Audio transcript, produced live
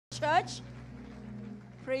church.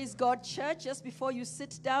 Praise God, church. Just before you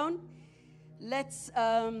sit down, let's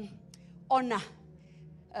honor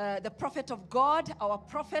the prophet of God, our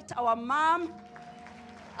prophet, our mom,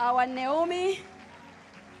 our Naomi.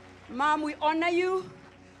 Mom, we honor you.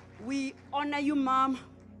 We honor you, Mom.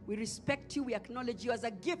 We respect you. We acknowledge you as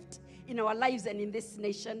a gift in our lives and in this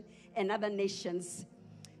nation and other nations.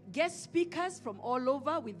 Guest speakers from all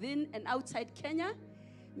over, within and outside Kenya,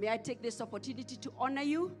 may I take this opportunity to honor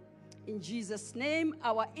you in Jesus' name.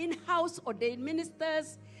 Our in-house ordained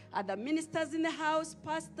ministers, other ministers in the house,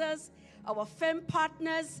 pastors, our firm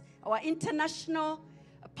partners, our international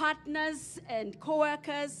partners and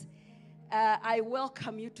co-workers, I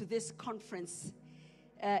welcome you to this conference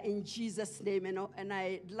in Jesus' name. And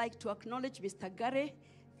I'd like to acknowledge Mr. Gare.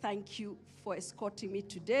 Thank you for escorting me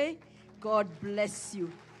today. God bless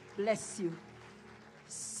you. Bless you.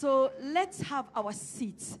 So let's have our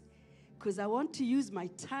seats, because I want to use my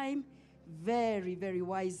time very, very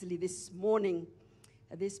wisely this morning,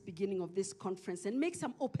 at this beginning of this conference, and make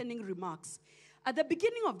some opening remarks. At the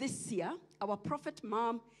beginning of this year, our prophet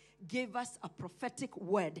mom gave us a prophetic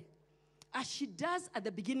word, as she does at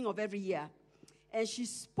the beginning of every year. And she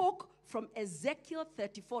spoke from Ezekiel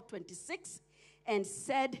 34:26 and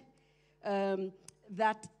said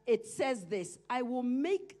that it says this: I will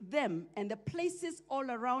make them and the places all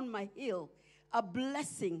around my hill a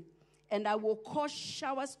blessing, and I will cause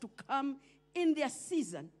showers to come in their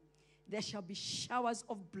season. There shall be showers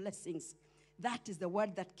of blessings. That is the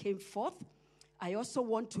word that came forth. I also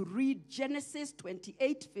want to read Genesis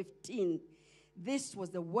 28:15. This was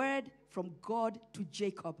the word from God to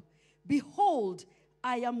Jacob. Behold,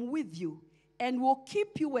 I am with you, and will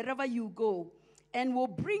keep you wherever you go, and will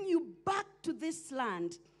bring you back to this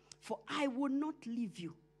land, for I will not leave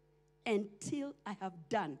you until I have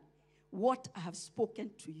done what I have spoken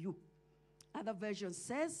to you. Other version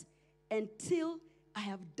says, until I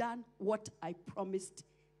have done what I promised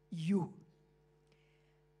you.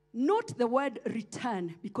 Note the word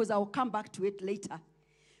return, because I will come back to it later.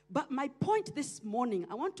 But my point this morning,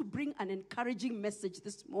 I want to bring an encouraging message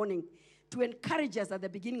this morning to encourage us at the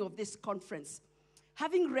beginning of this conference.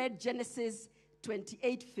 Having read Genesis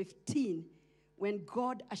 28:15, when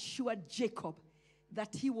God assured Jacob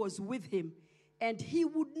that he was with him and he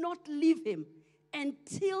would not leave him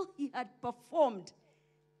until he had performed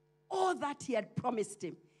all that he had promised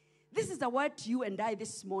him. This is a word to you and I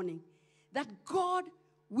this morning, that God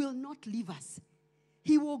will not leave us.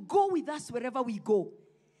 He will go with us wherever we go.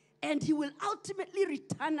 And he will ultimately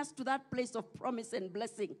return us to that place of promise and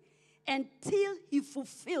blessing until he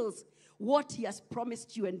fulfills what he has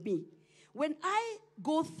promised you and me. When I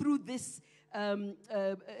go through this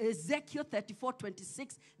Ezekiel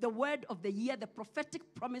 34:26, the word of the year, the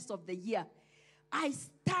prophetic promise of the year, I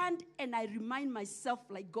stand and I remind myself,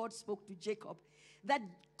 like God spoke to Jacob, that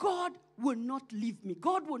God will not leave me.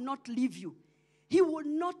 God will not leave you. He will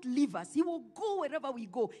not leave us. He will go wherever we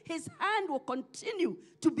go. His hand will continue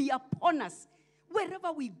to be upon us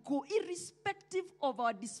wherever we go, irrespective of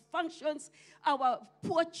our dysfunctions, our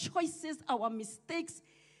poor choices, our mistakes.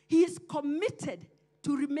 He is committed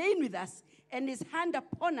to remain with us and his hand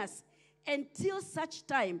upon us until such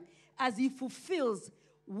time as he fulfills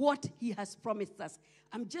what he has promised us.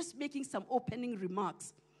 I'm just making some opening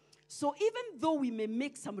remarks. So even though we may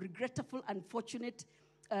make some regrettable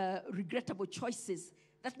choices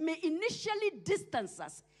that may initially distance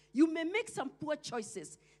us, you may make some poor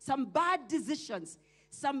choices, some bad decisions,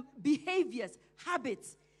 some behaviors,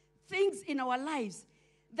 habits, things in our lives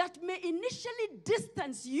that may initially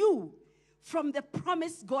distance you from the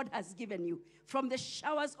promise God has given you, from the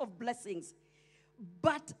showers of blessings.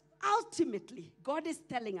 But ultimately, God is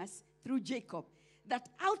telling us through Jacob that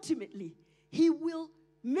ultimately he will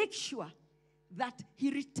make sure that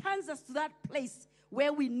he returns us to that place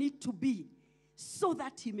where we need to be, so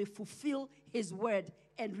that he may fulfill his word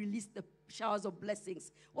and release the showers of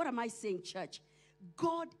blessings. What am I saying, church?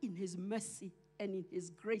 God, in his mercy and in his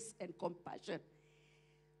grace and compassion,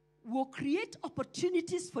 will create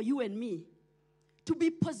opportunities for you and me to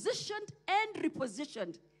be positioned and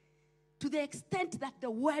repositioned to the extent that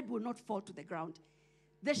the word will not fall to the ground.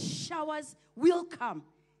 The showers will come,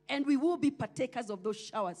 and we will be partakers of those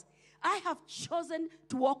showers. I have chosen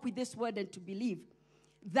to walk with this word and to believe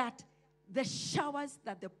that the showers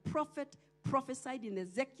that the prophet prophesied in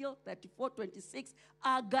Ezekiel 34:26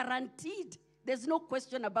 are guaranteed. There's no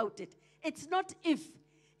question about it. It's not if.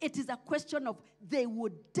 It is a question of they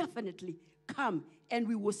would definitely come, and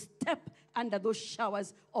we will step under those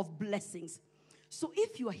showers of blessings. So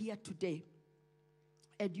if you are here today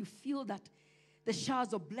and you feel that the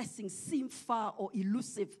showers of blessings seem far or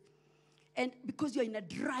elusive, And because you're in a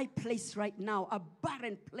dry place right now, a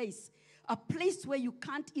barren place, a place where you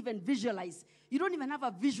can't even visualize. You don't even have a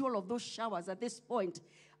visual of those showers at this point.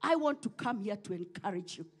 I want to come here to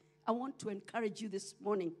encourage you. I want to encourage you this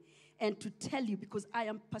morning and to tell you, because I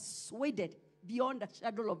am persuaded beyond a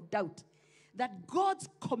shadow of doubt that God's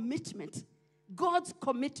commitment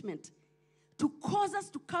to cause us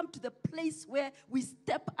to come to the place where we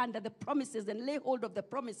step under the promises and lay hold of the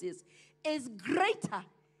promises is greater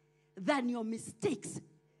than your mistakes,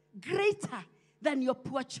 greater than your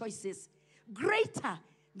poor choices, greater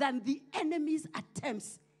than the enemy's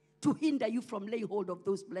attempts to hinder you from laying hold of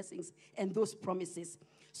those blessings and those promises.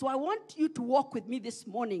 So I want you to walk with me this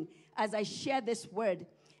morning as I share this word.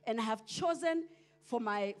 And I have chosen for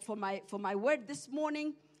my word this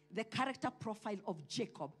morning the character profile of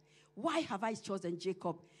Jacob. Why have I chosen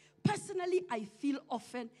Jacob? Personally, I feel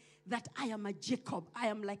often that I am a Jacob. I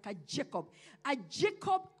am like a Jacob. A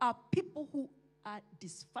Jacob are people who are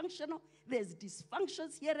dysfunctional. There's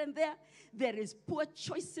dysfunctions here and there. There is poor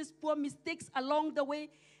choices, poor mistakes along the way.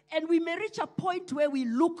 And we may reach a point where we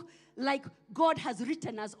look like God has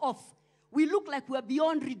written us off. We look like we're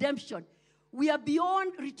beyond redemption. We are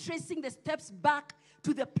beyond retracing the steps back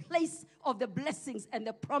to the place of the blessings and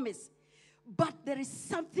the promise. But there is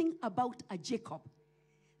something about a Jacob.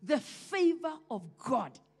 The favor of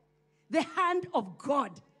God, the hand of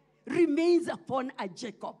God remains upon a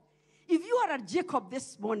Jacob. If you are a Jacob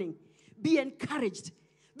this morning, be encouraged,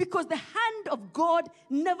 because the hand of God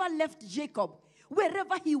never left Jacob.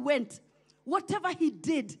 Wherever he went, whatever he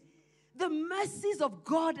did, the mercies of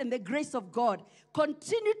God and the grace of God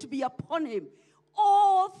continued to be upon him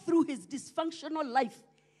all through his dysfunctional life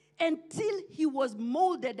until he was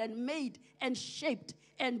molded and made and shaped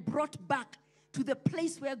and brought back to the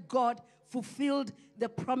place where God fulfilled the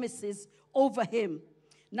promises over him.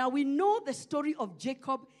 Now we know the story of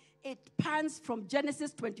Jacob. It pans from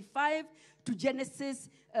Genesis 25 to Genesis,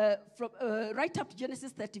 right up to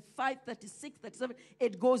Genesis 35, 36, 37.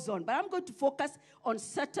 It goes on. But I'm going to focus on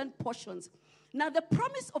certain portions. Now the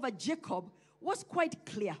promise of a Jacob was quite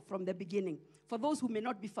clear from the beginning. For those who may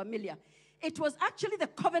not be familiar, it was actually the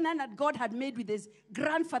covenant that God had made with his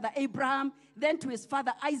grandfather Abraham, then to his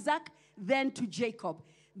father Isaac, then to Jacob,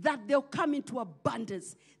 that they'll come into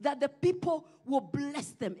abundance, that the people will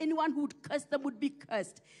bless them. Anyone who would curse them would be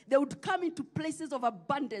cursed. They would come into places of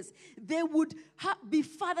abundance. They would be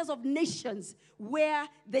fathers of nations where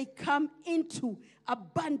they come into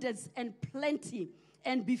abundance and plenty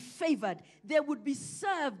and be favored. They would be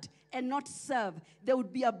served and not serve. They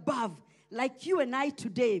would be above. Like you and I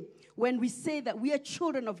today, when we say that we are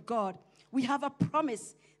children of God, we have a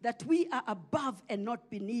promise that we are above and not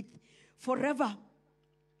beneath. Forever,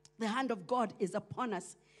 the hand of God is upon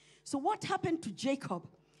us. So what happened to Jacob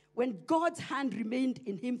when God's hand remained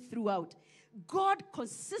in him throughout? God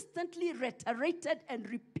consistently reiterated and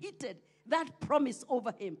repeated that promise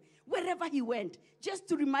over him wherever he went, just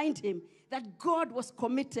to remind him that God was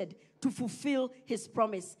committed to fulfill his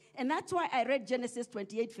promise. And that's why I read Genesis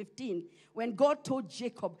 28:15, when God told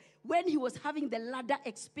Jacob, when he was having the ladder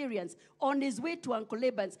experience on his way to Uncle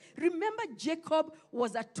Laban's. Remember, Jacob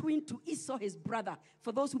was a twin to Esau, his brother,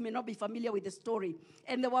 for those who may not be familiar with the story.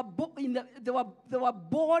 And they were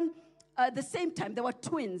born at the same time. They were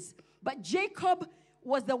twins. But Jacob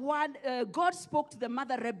was the one, God spoke to the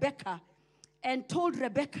mother Rebekah and told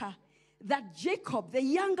Rebekah that Jacob, the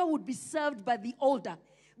younger, would be served by the older.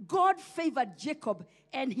 God favored Jacob,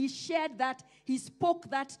 and he shared that, he spoke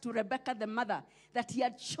that to Rebekah, the mother, that he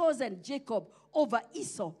had chosen Jacob over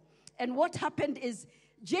Esau. And what happened is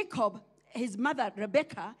Jacob, his mother,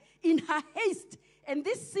 Rebekah, in her haste, and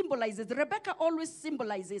this symbolizes, Rebekah always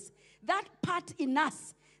symbolizes that part in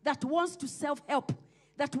us that wants to self-help,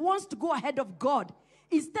 that wants to go ahead of God.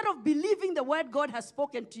 Instead of believing the word God has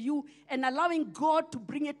spoken to you and allowing God to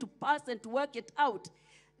bring it to pass and to work it out,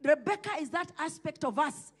 Rebekah is that aspect of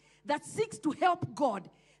us that seeks to help God,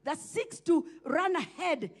 that seeks to run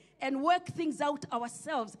ahead and work things out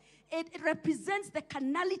ourselves. It represents the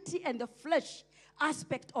carnality and the flesh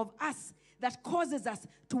aspect of us that causes us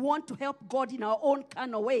to want to help God in our own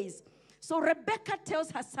carnal ways. So Rebekah tells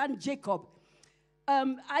her son Jacob,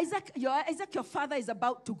 Isaac, your father is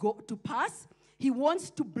about to go to pass. He wants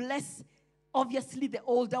to bless, obviously, the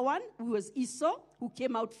older one, who was Esau, who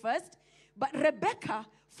came out first. But Rebekah,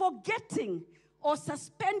 forgetting or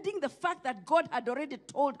suspending the fact that God had already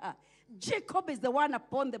told her, Jacob is the one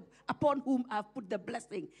upon whom I've put the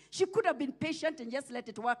blessing. She could have been patient and just let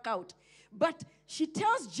it work out. But she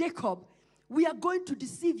tells Jacob, we are going to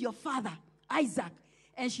deceive your father, Isaac.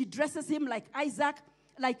 And she dresses him like Isaac,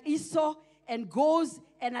 like Esau, and goes.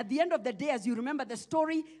 And at the end of the day, as you remember the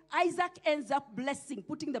story, Isaac ends up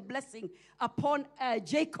putting the blessing upon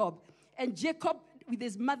Jacob. And Jacob, with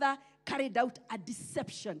his mother, carried out a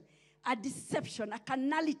deception, a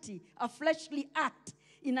carnality, a fleshly act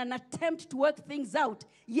in an attempt to work things out.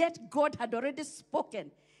 Yet God had already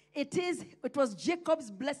spoken. It was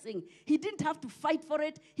Jacob's blessing. He didn't have to fight for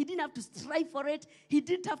it. He didn't have to strive for it. He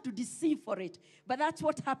didn't have to deceive for it. But that's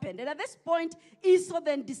what happened. And at this point, Esau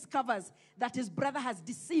then discovers that his brother has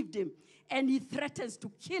deceived him. And he threatens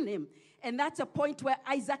to kill him. And that's a point where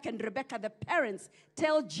Isaac and Rebekah, the parents,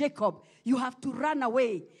 tell Jacob, you have to run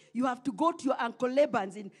away. You have to go to your uncle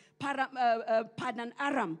Laban's in Padan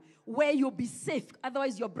Aram, where you'll be safe.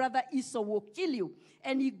 Otherwise, your brother Esau will kill you.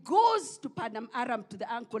 And he goes to Padan Aram, to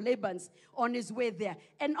the uncle Laban's, on his way there.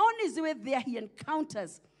 And on his way there, he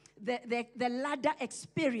encounters the ladder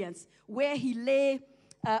experience, where he lay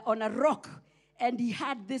on a rock, and he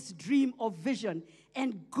had this dream of vision.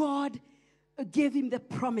 And God gave him the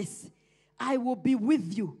promise, I will be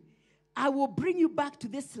with you. I will bring you back to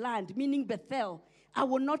this land, meaning Bethel. I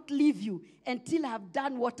will not leave you until I have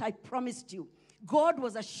done what I promised you. God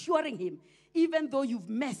was assuring him, even though you've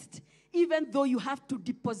messed, even though you have to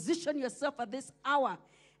deposition yourself at this hour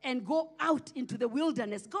and go out into the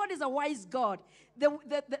wilderness. God is a wise God.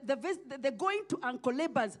 The going to Uncle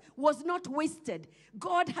Laban's was not wasted.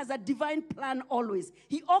 God has a divine plan always.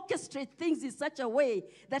 He orchestrates things in such a way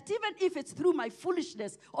that even if it's through my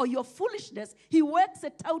foolishness or your foolishness, he works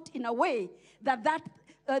it out in a way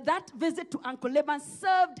that visit to Uncle Laban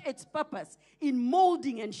served its purpose in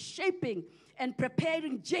molding and shaping and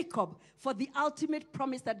preparing Jacob for the ultimate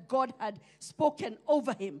promise that God had spoken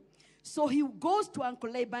over him. So he goes to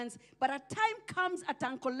Uncle Laban's, but a time comes at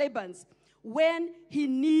Uncle Laban's when he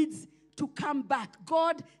needs to come back.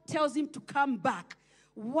 God tells him to come back.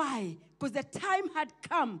 Why? Because the time had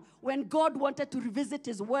come when God wanted to revisit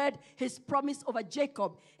his word, his promise over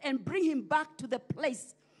Jacob, and bring him back to the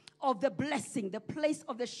place of the blessing, the place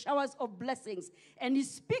of the showers of blessings. And he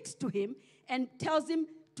speaks to him and tells him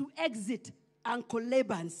to exit Uncle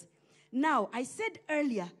Laban's. Now, I said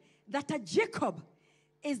earlier that a Jacob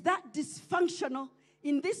is that dysfunctional.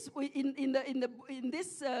 In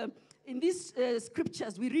these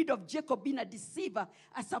scriptures, we read of Jacob being a deceiver,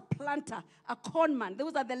 a supplanter, a conman.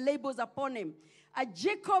 Those are the labels upon him. A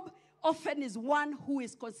Jacob often is one who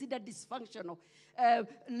is considered dysfunctional.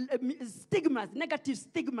 Stigmas, negative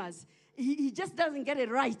stigmas. He just doesn't get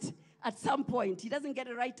it right at some point. He doesn't get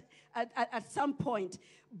it right at some point.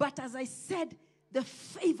 But as I said, the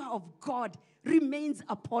favor of God remains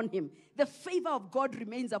upon him. The favor of God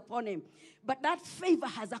remains upon him. But that favor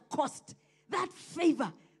has a cost. That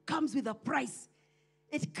favor comes with a price.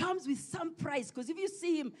 It comes with some price. Because if you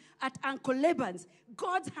see him at Uncle Laban's,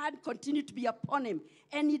 God's hand continued to be upon him.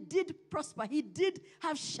 And he did prosper. He did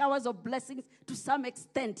have showers of blessings to some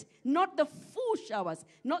extent. Not the full showers,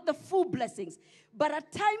 not the full blessings. But a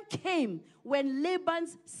time came when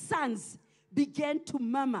Laban's sons began to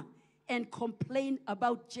murmur and complain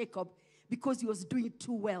about Jacob because he was doing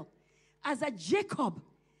too well. As a Jacob,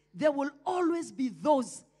 there will always be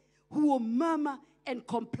those who will murmur and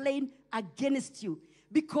complain against you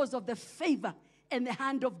because of the favor and the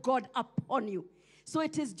hand of God upon you. So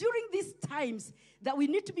it is during these times that we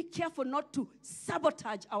need to be careful not to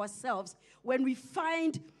sabotage ourselves when we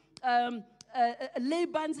find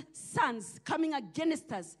Laban's sons coming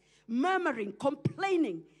against us, murmuring,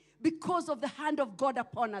 complaining, because of the hand of God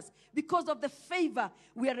upon us, because of the favor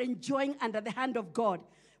we are enjoying under the hand of God.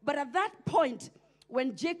 But at that point,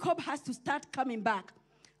 when Jacob has to start coming back,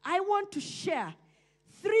 I want to share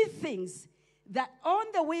 3 things that on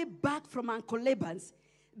the way back from Uncle Laban's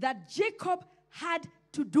that Jacob had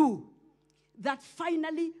to do that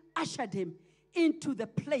finally ushered him into the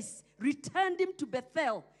place, returned him to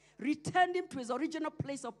Bethel, returned him to his original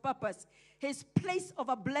place of purpose, his place of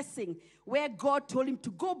a blessing, where God told him to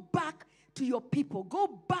go back to your people, go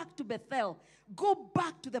back to Bethel, go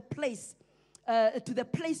back to the place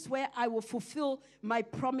where I will fulfill my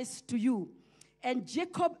promise to you. And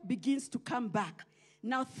Jacob begins to come back.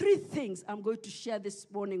 Now, 3 things I'm going to share this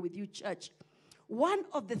morning with you, church. One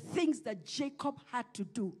of the things that Jacob had to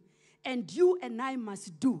do, and you and I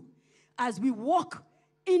must do, as we walk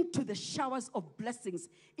into the showers of blessings,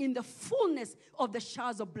 in the fullness of the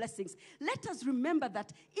showers of blessings. Let us remember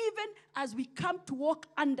that even as we come to walk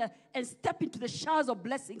under and step into the showers of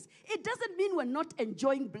blessings, it doesn't mean we're not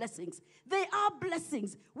enjoying blessings. They are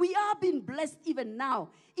blessings. We are being blessed even now,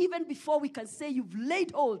 even before we can say you've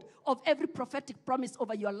laid hold of every prophetic promise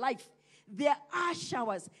over your life. There are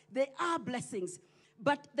showers. There are blessings.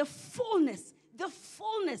 But the fullness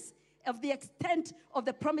of the extent of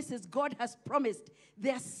the promises God has promised,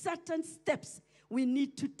 there are certain steps we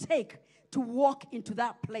need to take to walk into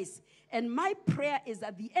that place. And my prayer is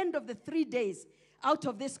at the end of the 3 days out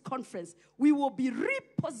of this conference, we will be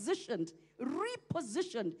repositioned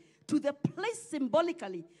to the place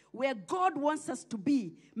symbolically where God wants us to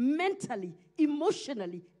be mentally,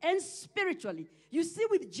 emotionally, and spiritually. You see,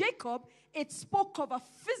 with Jacob, it spoke of a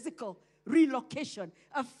physical relocation,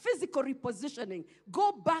 a physical repositioning.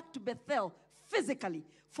 Go back to Bethel physically.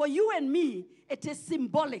 For you and me, it is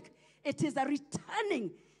symbolic. It is a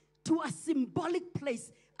returning to a symbolic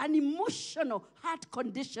place, an emotional heart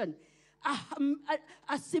condition,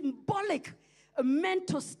 a symbolic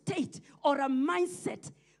mental state or a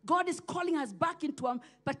mindset. God is calling us back into a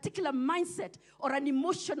particular mindset or an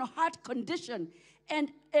emotional heart condition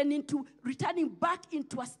and into returning back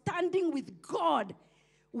into a standing with God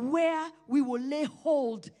where we will lay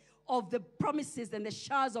hold of the promises and the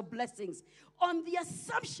showers of blessings on the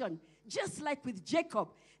assumption, just like with Jacob,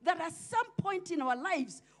 that at some point in our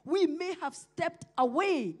lives, we may have stepped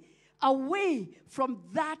away from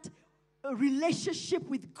that relationship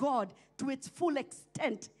with God to its full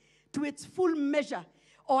extent, to its full measure.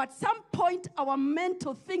 Or at some point, our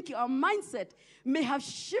mental thinking, our mindset may have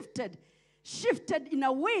shifted in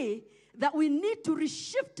a way that we need to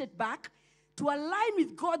reshift it back to align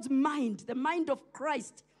with God's mind, the mind of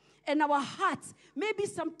Christ, and our hearts. Maybe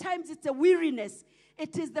sometimes it's a weariness.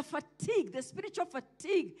 It is the fatigue, the spiritual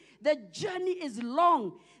fatigue. The journey is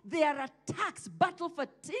long. There are attacks, battle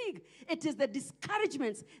fatigue. It is the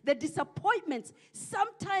discouragements, the disappointments.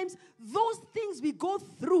 Sometimes those things we go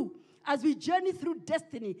through as we journey through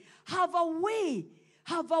destiny have a way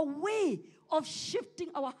of shifting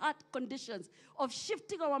our heart conditions, of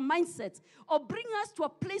shifting our mindsets, or bring us to a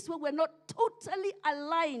place where we're not totally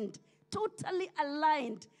aligned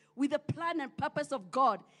with the plan and purpose of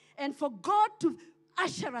God. And for God to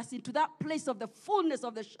usher us into that place of the fullness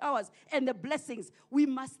of the showers and the blessings, we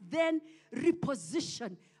must then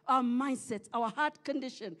reposition our mindsets, our heart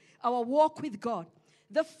condition, our walk with God.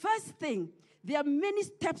 The first thing, there are many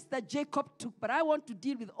steps that Jacob took, but I want to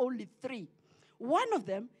deal with only 3. One of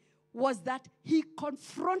them was that he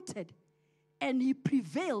confronted and he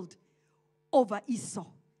prevailed over Esau,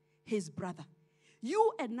 his brother.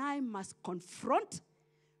 You and I must confront,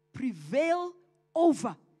 prevail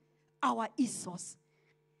over our Esau's.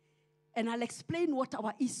 And I'll explain what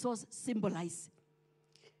our Esau's symbolize.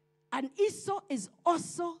 An Esau is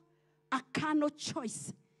also a carnal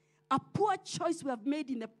choice, a poor choice we have made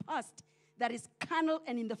in the past that is carnal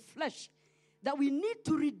and in the flesh, that we need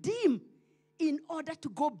to redeem in order to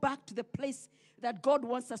go back to the place that God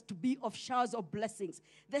wants us to be of showers of blessings.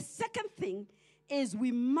 The second thing is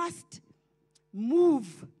we must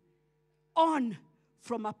move on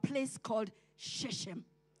from a place called Shechem.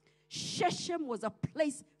 Shechem was a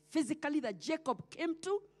place physically that Jacob came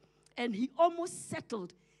to, and he almost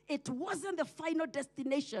settled. It wasn't the final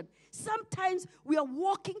destination. Sometimes we are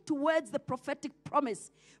walking towards the prophetic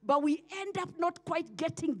promise, but we end up not quite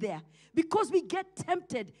getting there because we get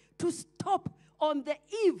tempted to stop on the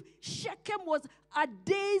eve. Shechem was a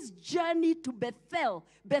day's journey to Bethel.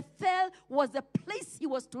 Bethel was the place he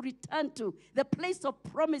was to return to, the place of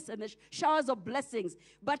promise and the showers of blessings.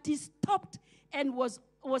 But he stopped and was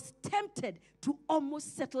tempted to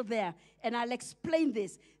almost settle there. And I'll explain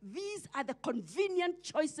this. These are the convenient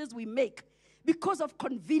choices we make. Because of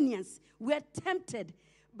convenience, we're tempted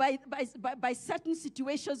by certain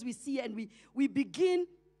situations we see, and we begin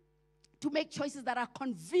to make choices that are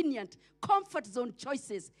convenient, comfort zone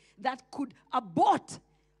choices that could abort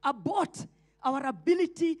our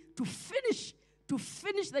ability to finish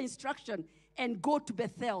the instruction and go to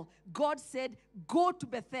Bethel. God said, go to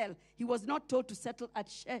Bethel. He was not told to settle at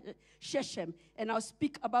Shechem, and I'll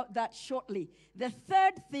speak about that shortly. The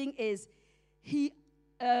third thing is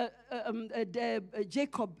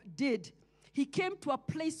Jacob did. He came to a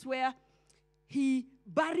place where he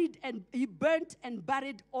burnt and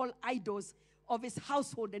buried all idols of his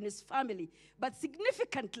household and his family. But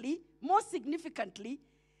more significantly,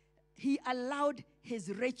 he allowed his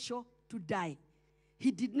Rachel to die.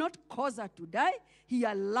 He did not cause her to die. He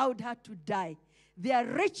allowed her to die. There are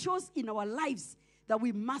Rachels in our lives that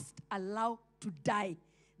we must allow to die,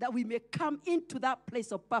 that we may come into that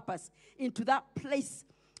place of purpose, into that place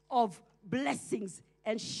of blessings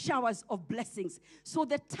and showers of blessings. So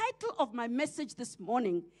the title of my message this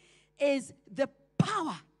morning is The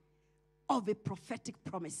Power of a Prophetic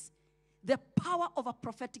Promise. The power of a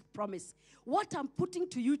prophetic promise. What I'm putting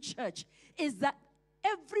to you, church, is that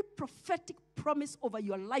every prophetic promise over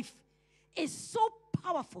your life is so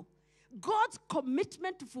powerful. God's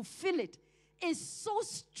commitment to fulfill it is so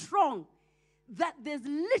strong that there's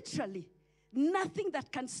literally nothing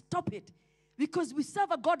that can stop it, because we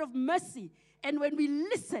serve a God of mercy. And when we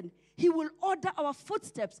listen, he will order our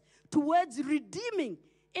footsteps towards redeeming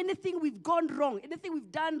anything we've gone wrong, anything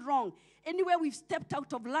we've done wrong, anywhere we've stepped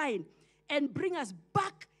out of line, and bring us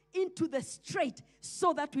back into the straight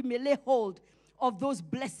so that we may lay hold of those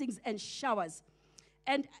blessings and showers.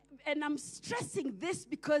 And I'm stressing this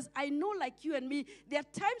because I know, like you and me, there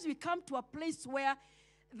are times we come to a place where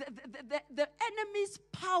the enemy's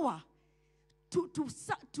power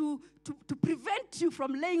to prevent you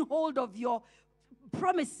from laying hold of your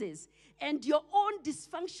promises and your own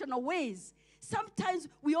dysfunctional ways, sometimes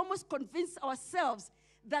we almost convince ourselves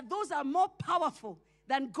that those are more powerful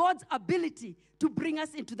than God's ability to bring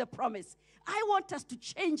us into the promise. I want us to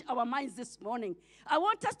change our minds this morning. I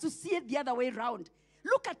want us to see it the other way around.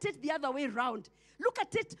 Look at it the other way around. Look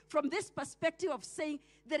at it from this perspective of saying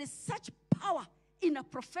there is such power in a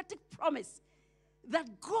prophetic promise that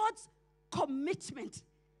God's commitment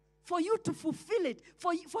for you to fulfill it,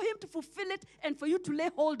 for him to fulfill it and for you to lay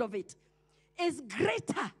hold of it is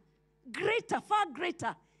greater, far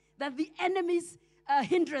greater than the enemy's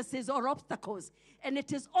hindrances or obstacles. And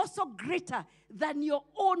it is also greater than your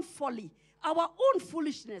own folly, our own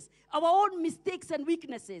foolishness, our own mistakes and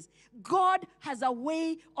weaknesses. God has a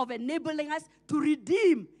way of enabling us to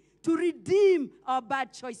redeem our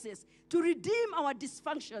bad choices, to redeem our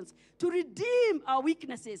dysfunctions, to redeem our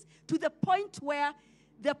weaknesses, to the point where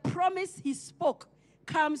the promise he spoke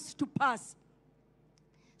comes to pass.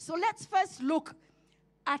 So let's first look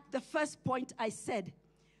at the first point I said,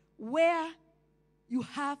 where you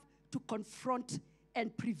have to confront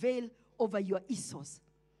and prevail over your Esau's.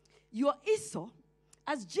 Your Esau,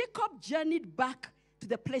 as Jacob journeyed back to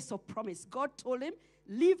the place of promise, God told him,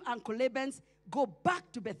 leave Uncle Laban's, go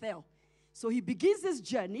back to Bethel. So he begins his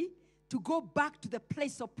journey to go back to the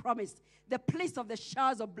place of promise, the place of the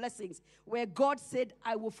showers of blessings, where God said,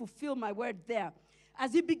 I will fulfill my word there.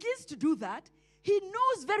 As he begins to do that, he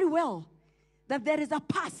knows very well that there is a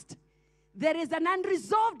past. There is an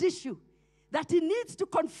unresolved issue that he needs to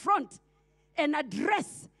confront and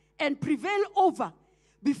address and prevail over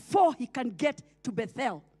before he can get to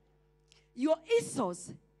Bethel. Your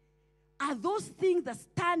Esau's are those things that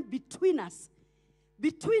stand between us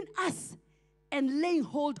and laying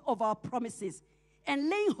hold of our promises and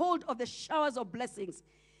laying hold of the showers of blessings.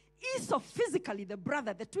 Esau, physically, the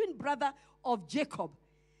twin brother of Jacob,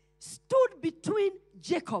 stood between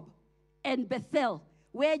Jacob and Bethel,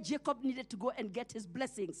 where Jacob needed to go and get his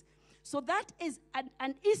blessings. So that is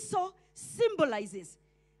an Esau symbolizes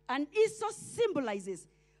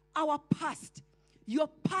our past, your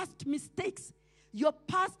past mistakes, your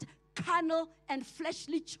past carnal and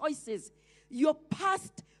fleshly choices, your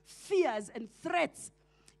past fears and threats.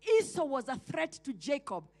 Esau was a threat to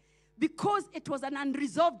Jacob because it was an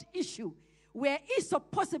unresolved issue where Esau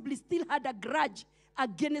possibly still had a grudge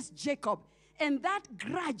against Jacob. And that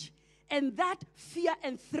grudge and that fear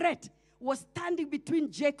and threat was standing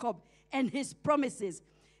between Jacob and his promises.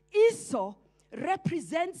 Esau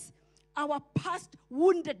represents our past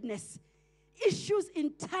woundedness, issues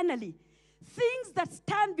internally, things that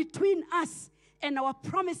stand between us and our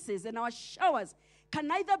promises and our showers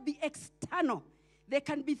can either be external. There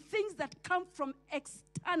can be things that come from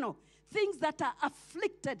external, things that are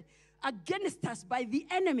afflicted against us by the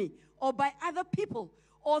enemy or by other people,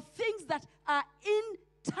 or things that are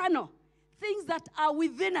internal, things that are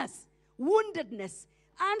within us, woundedness,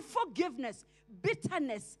 unforgiveness,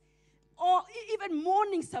 bitterness, or even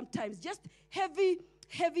mourning sometimes, just heavy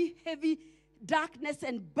darkness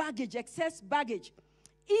and baggage, excess baggage.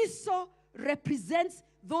 Esau represents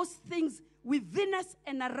those things within us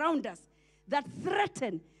and around us that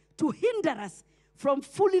threaten to hinder us from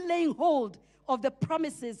fully laying hold of the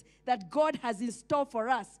promises that God has in store for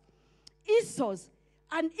us. Esau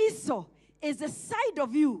is a side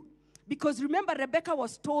of you, because remember, Rebekah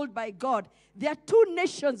was told by God, there are two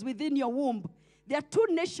nations within your womb. There are two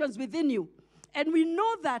nations within you. And we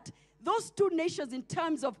know that those two nations in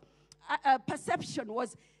terms of perception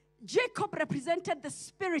was Jacob represented the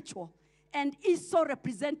spiritual and Esau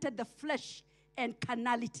represented the flesh and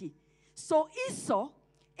carnality. So Esau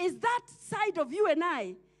is that side of you and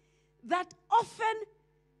I that often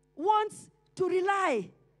wants to rely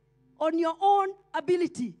on your own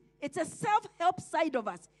ability. It's a self-help side of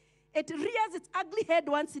us. It rears its ugly head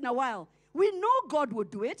once in a while. We know God will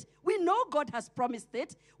do it. We know God has promised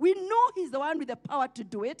it. We know he's the one with the power to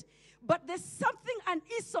do it. But there's something, an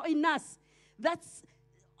Esau in us, that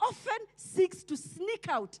often seeks to sneak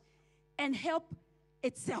out and help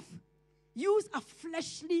itself. Use a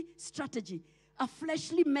fleshly strategy, a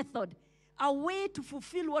fleshly method, a way to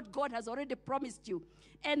fulfill what God has already promised you.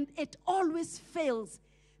 And it always fails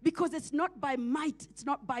because it's not by might, it's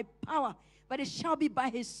not by power, but it shall be by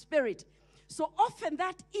his Spirit. So often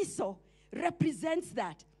that Esau represents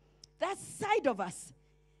that side of us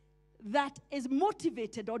that is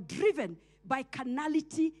motivated or driven by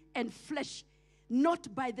carnality and flesh,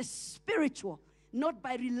 not by the spiritual, not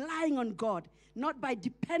by relying on God, not by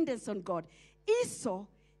dependence on God. Esau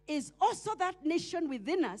is also that nation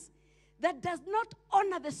within us that does not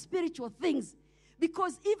honor the spiritual things.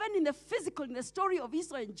 Because even in the physical, in the story of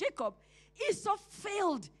Esau and Jacob, Esau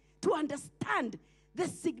failed to understand the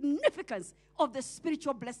significance of the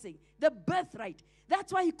spiritual blessing, the birthright.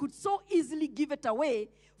 That's why he could so easily give it away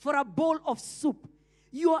for a bowl of soup.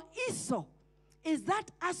 Your Esau is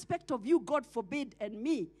that aspect of you, God forbid, and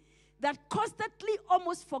me, that constantly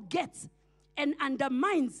almost forgets and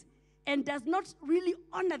undermines and does not really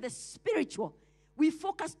honor the spiritual. We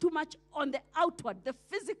focus too much on the outward, the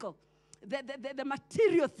physical, the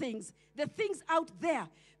material things, the things out there.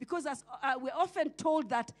 Because as we're often told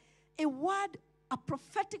that a word, a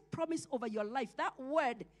prophetic promise over your life, that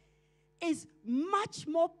word is much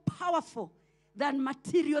more powerful than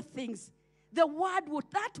material things. That word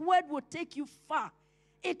will take you far.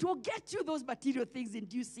 It will get you those material things in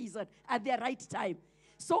due season at the right time.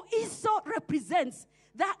 So Esau represents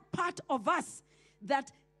that part of us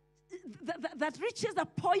that reaches a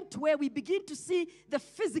point where we begin to see the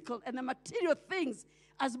physical and the material things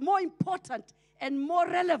as more important and more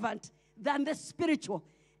relevant than the spiritual.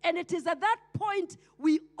 And it is at that point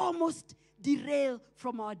we almost derail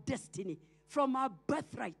from our destiny, from our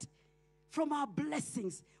birthright, from our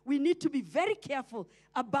blessings. We need to be very careful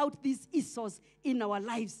about these Esau's in our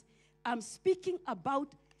lives. I'm speaking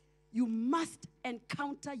about you must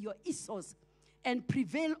encounter your Esau's and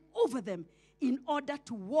prevail over them in order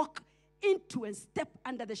to walk into and step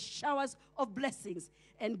under the showers of blessings.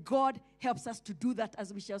 And God helps us to do that,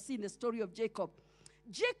 as we shall see in the story of Jacob.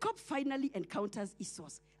 Jacob finally encounters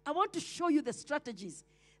Esau's. I want to show you the strategies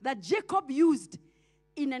that Jacob used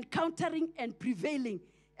in encountering and prevailing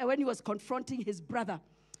when he was confronting his brother.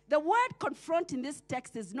 The word confront in this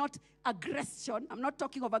text is not aggression. I'm not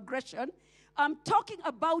talking of aggression. I'm talking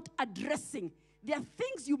about addressing. There are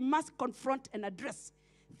things you must confront and address.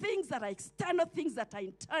 Things that are external, things that are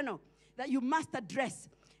internal, that you must address.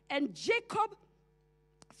 And Jacob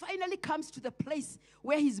finally comes to the place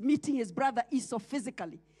where he's meeting his brother Esau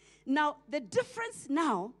physically. Now, the difference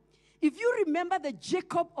now, if you remember the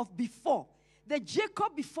Jacob of before, the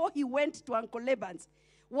Jacob before he went to Uncle Laban's,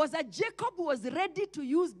 was a Jacob who was ready to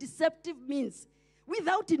use deceptive means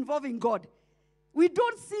without involving God. We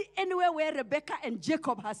don't see anywhere where Rebekah and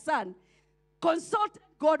Jacob, her son, consulted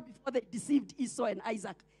God before they deceived Esau and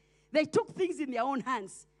Isaac. They took things in their own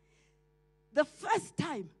hands. The first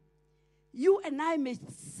time you and I may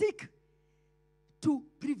seek to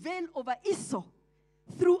prevail over Esau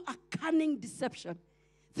through a cunning deception,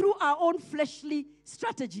 through our own fleshly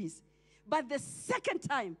strategies. But the second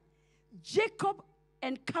time, Jacob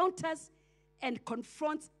encounters and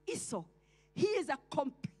confronts Esau. He is a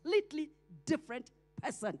completely different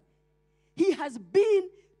person. He has been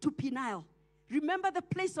to Peniel. Remember the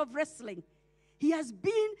place of wrestling. He has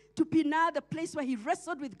been to Peniel, the place where he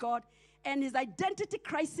wrestled with God, and his identity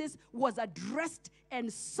crisis was addressed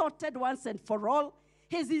and sorted once and for all.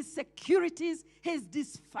 His insecurities, his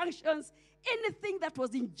dysfunctions, anything that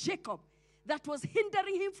was in Jacob that was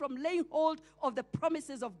hindering him from laying hold of the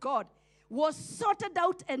promises of God was sorted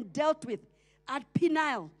out and dealt with at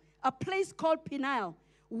Peniel, a place called Peniel,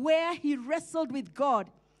 where he wrestled with God.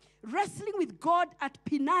 Wrestling with God at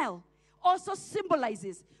Peniel also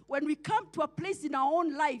symbolizes when we come to a place in our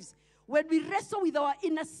own lives, when we wrestle with our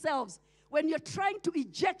inner selves, when you're trying to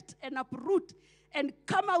eject and uproot and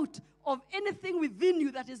come out of anything within you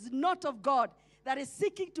that is not of God, that is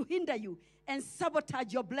seeking to hinder you and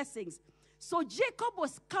sabotage your blessings. So Jacob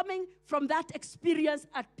was coming from that experience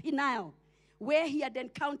at Peniel, where he had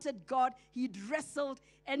encountered God, he'd wrestled,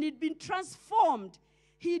 and he'd been transformed.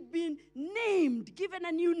 He'd been named, given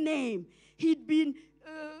a new name. He'd been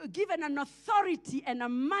given an authority and a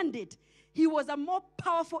mandate. He was a more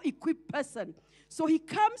powerful, equipped person. So he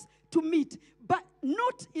comes to meet, but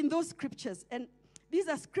not in those scriptures. And these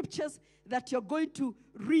are scriptures that you're going to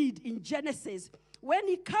read in Genesis. When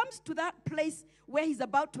he comes to that place where he's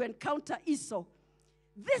about to encounter Esau,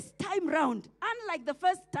 this time round, unlike the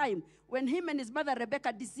first time when him and his mother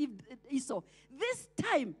Rebekah deceived Esau, this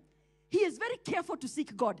time he is very careful to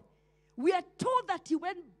seek God. We are told that he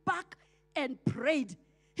went back and prayed.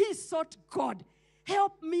 He sought God.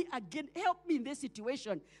 Help me again. Help me in this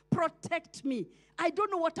situation. Protect me. I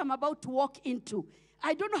don't know what I'm about to walk into.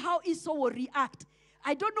 I don't know how Esau will react.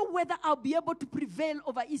 I don't know whether I'll be able to prevail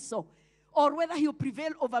over Esau or whether he'll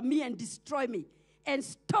prevail over me and destroy me and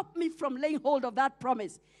stop me from laying hold of that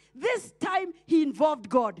promise. This time he involved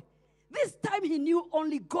God. This time he knew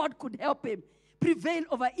only God could help him prevail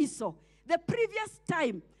over Esau. The previous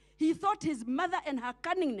time, he thought his mother and her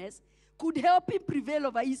cunningness could help him prevail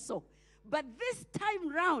over Esau. But this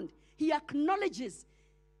time round, he acknowledges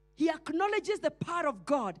the power of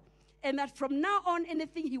God, and that from now on,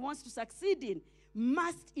 anything he wants to succeed in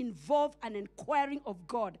must involve an inquiring of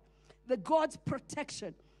God, the God's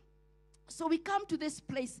protection. So we come to this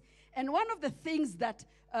place, and one of the things that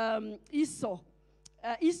Esau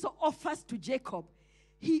offers to Jacob,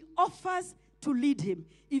 he offers to lead him.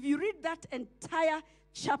 If you read that entire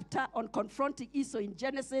chapter on confronting Esau in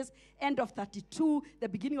Genesis, end of 32, the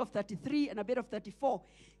beginning of 33, and a bit of 34,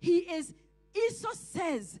 Esau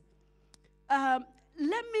says,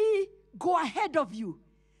 let me go ahead of you.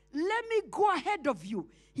 Let me go ahead of you.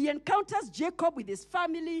 He encounters Jacob with his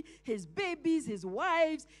family, his babies, his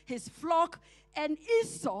wives, his flock, and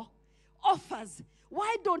Esau offers,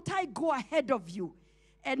 why don't I go ahead of you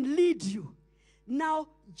and lead you? Now,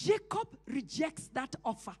 Jacob rejects that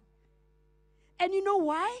offer. And you know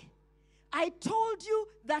why? I told you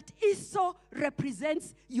that Esau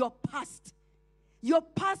represents your past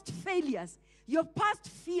failures, your past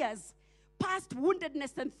fears, past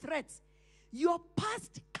woundedness and threats. Your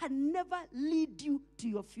past can never lead you to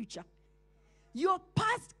your future. Your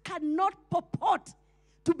past cannot purport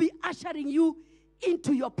to be ushering you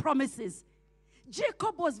into your promises.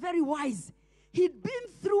 Jacob was very wise. He'd been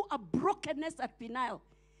through a brokenness at Peniel.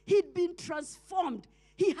 He'd been transformed.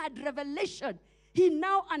 He had revelation. He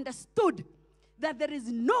now understood that there is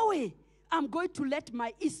no way I'm going to let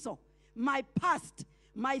my Esau, my past,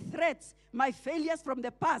 my threats, my failures from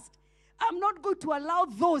the past, I'm not going to allow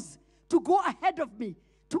those to go ahead of me,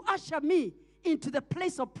 to usher me into the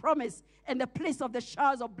place of promise and the place of the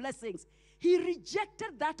showers of blessings. He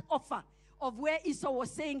rejected that offer of where Esau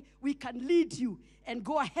was saying, we can lead you and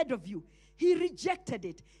go ahead of you. He rejected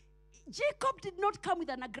it. Jacob did not come with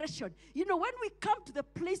an aggression. You know, when we come to the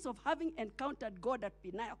place of having encountered God at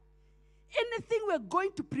Peniel, anything we're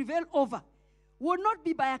going to prevail over will not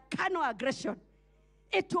be by a carnal aggression.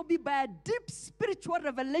 It will be by a deep spiritual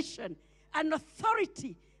revelation, an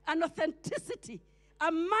authority, an authenticity,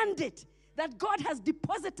 a mandate that God has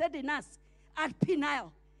deposited in us at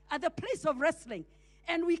Peniel, at the place of wrestling.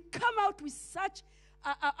 And we come out with such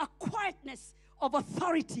a quietness of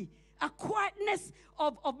authority, a quietness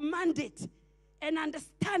of mandate and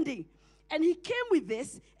understanding. And he came with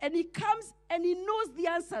this, and he comes and he knows the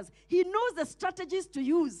answers. He knows the strategies to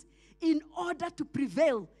use in order to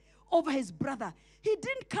prevail over his brother. He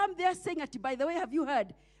didn't come there saying, by the way, have you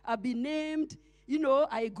heard? I've been named,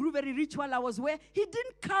 I grew very rich while I was where. He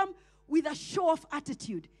didn't come with a show-off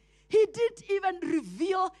attitude. He didn't even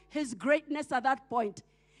reveal his greatness at that point.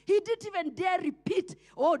 He didn't even dare repeat,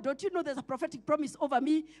 oh, don't you know there's a prophetic promise over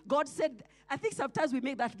me? God said, I think sometimes we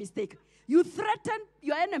make that mistake. You threaten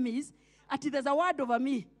your enemies, there's a word over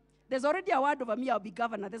me. There's already a word over me, I'll be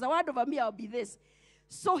governor. There's a word over me, I'll be this.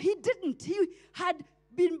 So he didn't. He had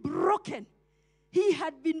been broken. He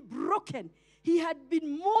had been broken. He had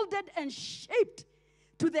been molded and shaped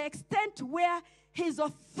to the extent where his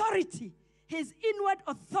authority, his inward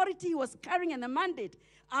authority he was carrying and a mandate,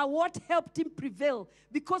 are what helped him prevail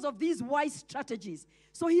because of these wise strategies.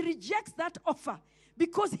 So he rejects that offer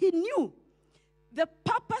because he knew the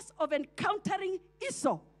purpose of encountering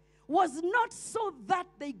Esau was not so that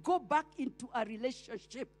they go back into a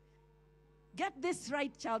relationship. Get this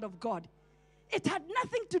right, child of God. It had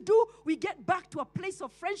nothing to do, we get back to a place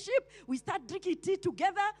of friendship, we start drinking tea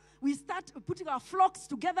together, we start putting our flocks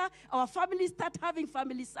together, our families start having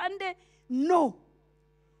family Sunday. No.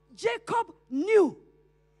 Jacob knew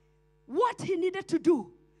what he needed to do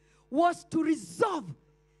was to resolve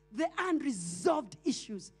the unresolved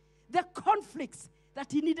issues, the conflicts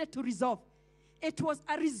that he needed to resolve. It was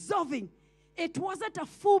a resolving. It wasn't a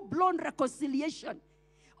full-blown reconciliation.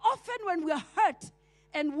 Often when we are hurt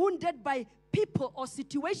and wounded by people or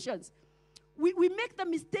situations, we make the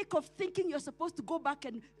mistake of thinking you're supposed to go back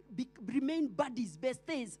and remain buddies,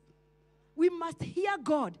 besties. We must hear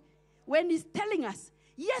God when he's telling us,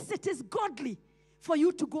 yes, it is godly for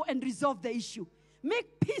you to go and resolve the issue.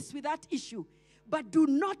 Make peace with that issue, but do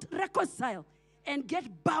not reconcile and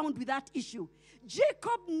get bound with that issue.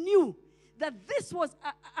 Jacob knew that this was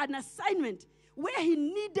an assignment where he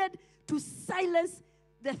needed to silence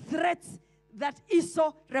the threats that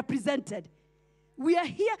Esau represented. We are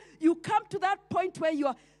here. You come to that point where you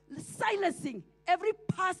are silencing every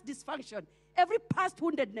past dysfunction, every past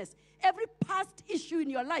woundedness, every past issue in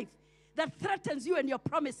your life that threatens you and your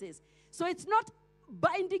promises. So it's not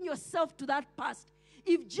binding yourself to that past.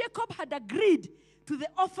 If Jacob had agreed to the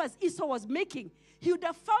offers Esau was making, he would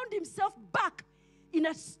have found himself back in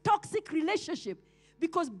a toxic relationship,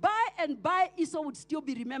 because by and by Esau would still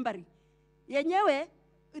be remembering. Yenyewe,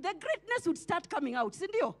 the greatness would start coming out,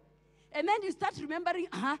 sindio? And then you start remembering,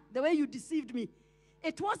 the way you deceived me.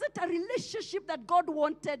 It wasn't a relationship that God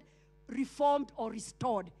wanted reformed or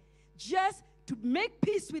restored. Just to make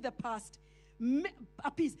peace with the past,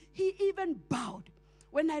 a peace. He even bowed.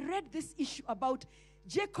 When I read this issue about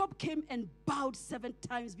Jacob came and bowed 7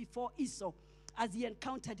 times before Esau as he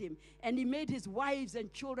encountered him. And he made his wives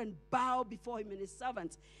and children bow before him and his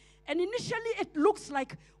servants. And initially it looks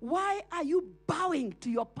like, why are you bowing to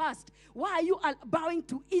your past? Why are you bowing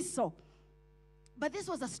to Esau? But this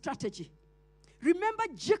was a strategy. Remember,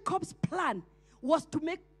 Jacob's plan was to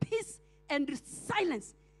make peace and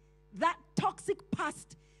silence that toxic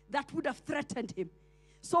past that would have threatened him.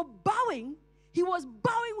 So bowing, he was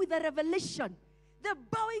bowing with a revelation. The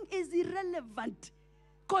bowing is irrelevant,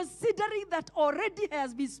 considering that already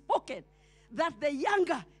has been spoken, that the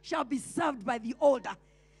younger shall be served by the older.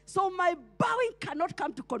 So my bowing cannot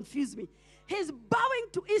come to confuse me. His bowing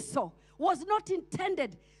to Esau was not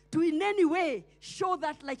intended to in any way show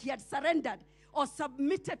that like he had surrendered or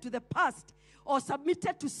submitted to the past or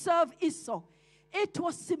submitted to serve Esau. It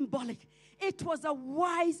was symbolic. It was a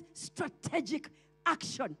wise, strategic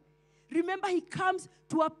action. Remember, he comes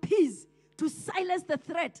to appease, to silence the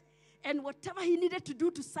threat. And whatever he needed to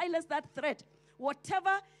do to silence that threat,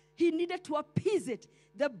 whatever he needed to appease it,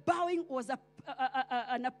 the bowing was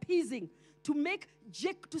an appeasing to make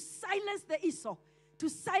to silence the Esau, to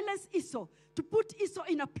silence Esau, to put Esau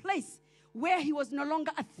in a place where he was no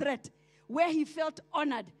longer a threat, where he felt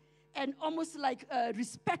honored and almost like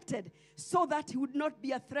respected, so that he would not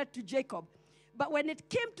be a threat to Jacob. But when it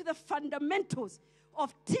came to the fundamentals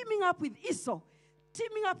of teaming up with Esau,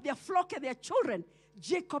 teaming up their flock and their children,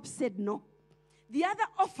 Jacob said no. The other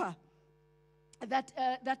offer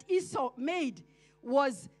that Esau made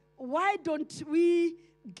was, why don't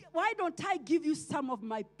I give you some of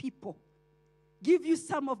my people? Give you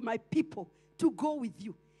some of my people to go with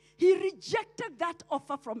you. He rejected that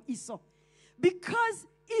offer from Esau because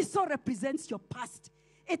Esau represents your past.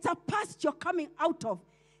 It's a past you're coming out of,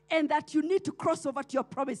 and that you need to cross over to your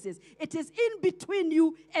promises. It is in between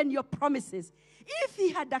you and your promises. If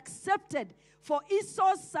he had accepted for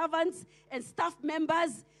Esau's servants and staff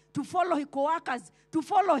members to follow his co-workers, to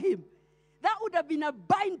follow him, that would have been a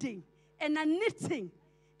binding and a knitting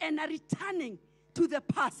and a returning to the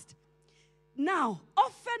past. Now,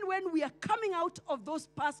 often when we are coming out of those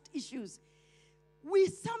past issues, we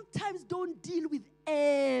sometimes don't deal with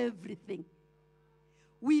everything.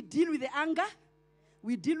 We deal with the anger,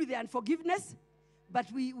 we deal with the unforgiveness, but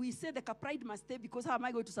we say the pride must stay, because how am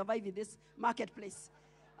I going to survive in this marketplace?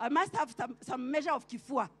 I must have some measure of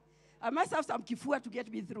kifua. I must have some kifua to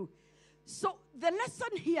get me through. So the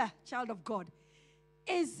lesson here, child of God,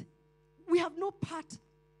 is we have no part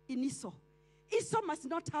in Esau. Esau must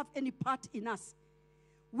not have any part in us.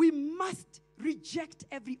 We must reject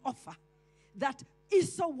every offer that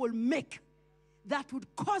Esau will make that would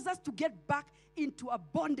cause us to get back into a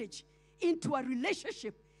bondage, into a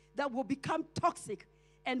relationship that will become toxic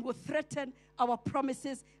and will threaten our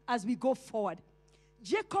promises as we go forward.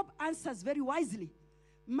 Jacob answers very wisely.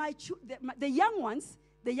 The young ones,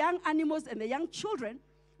 the young animals and the young children,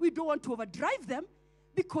 we don't want to overdrive them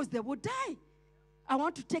because they will die. I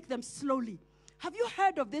want to take them slowly. Have you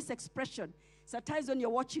heard of this expression? Sometimes when you're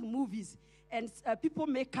watching movies and people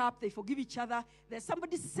make up, they forgive each other, then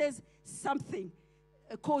somebody says something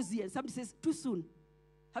cozy and somebody says too soon.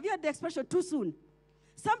 Have you heard the expression too soon?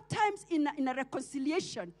 Sometimes in a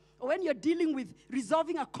reconciliation, or when you're dealing with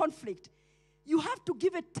resolving a conflict, you have to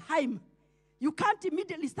give it time. You can't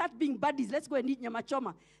immediately start being buddies. Let's go and eat nyama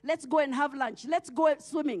choma. Let's go and have lunch. Let's go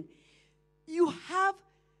swimming. You have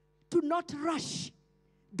to not rush.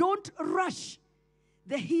 Don't rush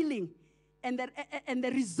the healing and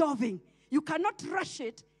the resolving. You cannot rush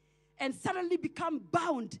it and suddenly become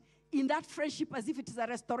bound in that friendship as if it is a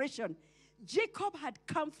restoration. Jacob had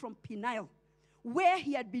come from Peniel, where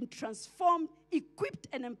he had been transformed, equipped,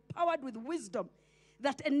 and empowered with wisdom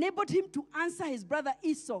that enabled him to answer his brother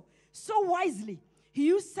Esau so wisely. He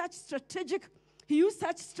used such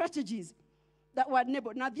strategies that were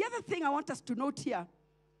enabled. Now, the other thing I want us to note here,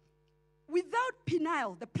 without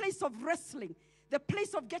Peniel, the place of wrestling, the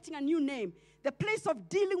place of getting a new name, the place of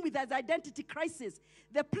dealing with his identity crisis,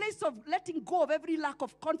 the place of letting go of every lack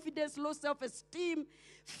of confidence, low self-esteem,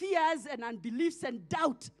 fears and unbeliefs and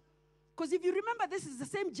doubt. Because if you remember, this is the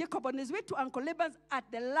same Jacob on his way to Uncle Laban's at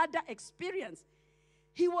the ladder experience.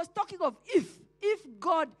 He was talking of if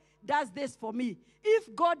God does this for me,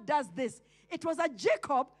 if God does this. It was a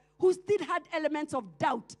Jacob who still had elements of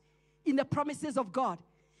doubt in the promises of God.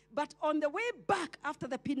 But on the way back after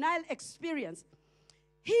the Peniel experience,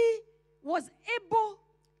 he was able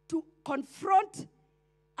to confront,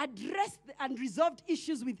 address the unresolved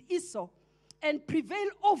issues with Esau and prevail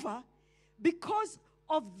over because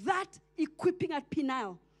of that equipping at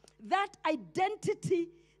Peniel. That identity,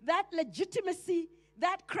 that legitimacy,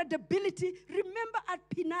 that credibility. Remember at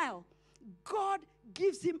Peniel, God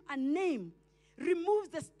gives him a name, removes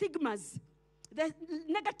the stigmas, the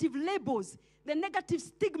negative labels, the negative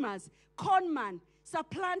stigmas, conman,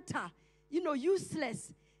 supplanter,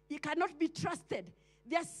 useless, he cannot be trusted.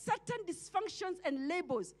 There are certain dysfunctions and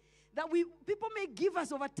labels that people may give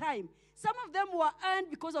us over time. Some of them were earned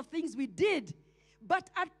because of things we did. But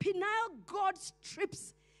at Peniel, God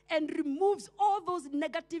strips and removes all those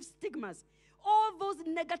negative stigmas, all those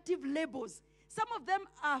negative labels. Some of them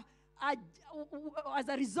are as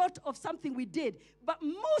a result of something we did, but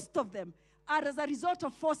most of them are as a result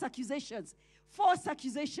of false accusations,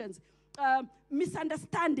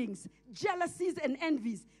 misunderstandings, jealousies and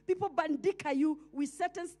envies. People bandika you with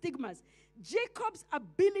certain stigmas. Jacob's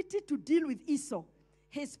ability to deal with Esau,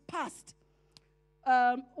 his past,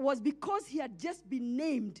 was because he had just been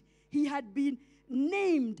named. He had been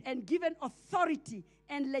named and given authority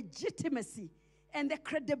and legitimacy and the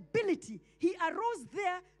credibility. He arose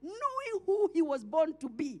there knowing who he was born to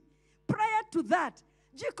be. Prior to that,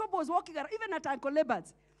 Jacob was walking around, even at Uncle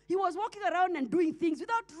Laban's, he was walking around and doing things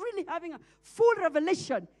without really having a full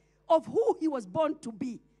revelation of who he was born to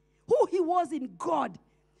be, who he was in God.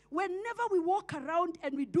 Whenever we walk around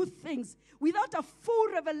and we do things without a full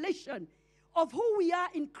revelation of who we are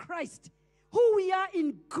in Christ, who we are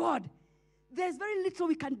in God, there's very little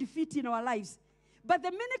we can defeat in our lives. But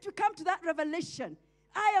the minute we come to that revelation,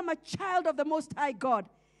 I am a child of the Most High God.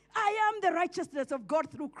 I am the righteousness of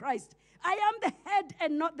God through Christ. I am the head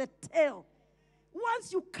and not the tail.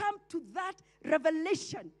 Once you come to that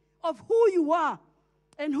revelation of who you are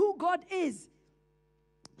and who God is,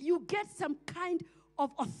 you get some kind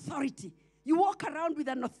of authority. You walk around with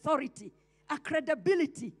an authority, a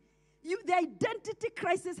credibility. The identity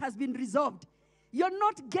crisis has been resolved. You're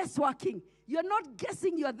not guessworking. You're not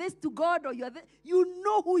guessing you're this to God or you're this. You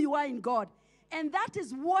know who you are in God. And that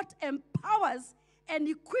is what empowers and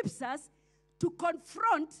equips us to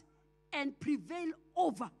confront and prevail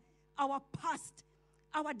over our past,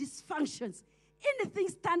 our dysfunctions, anything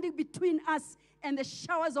standing between us and the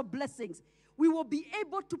showers of blessings. We will be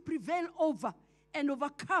able to prevail over and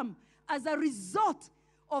overcome as a result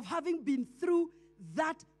of having been through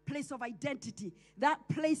that place of identity, that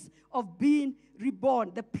place of being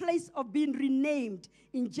reborn, the place of being renamed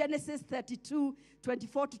in Genesis 32,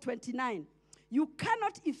 24 to 29. You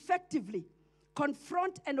cannot effectively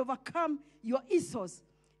confront and overcome your Esau's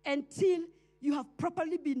until you have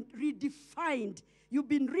properly been redefined. You've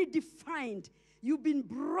been redefined. You've been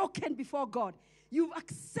broken before God. You've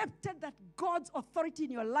accepted that God's authority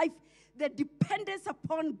in your life, the dependence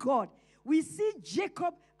upon God. We see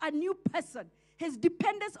Jacob, a new person. His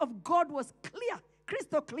dependence of God was clear,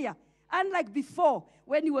 crystal clear. Unlike before,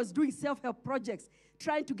 when he was doing self-help projects,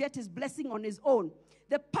 trying to get his blessing on his own.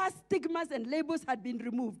 The past stigmas and labels had been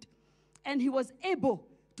removed. And he was able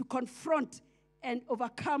to confront and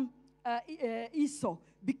overcome Esau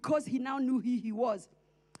because he now knew who he was.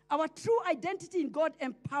 Our true identity in God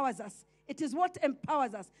empowers us. It is what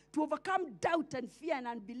empowers us to overcome doubt and fear and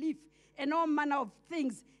unbelief and all manner of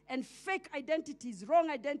things and fake identities, wrong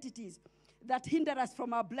identities that hinder us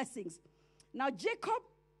from our blessings. Now Jacob,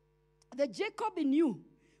 the Jacob in you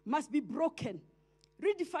must be broken,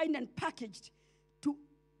 redefined and packaged to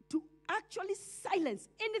actually silence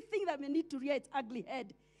anything that may need to rear its ugly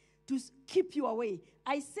head to keep you away.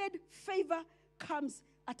 I said favor comes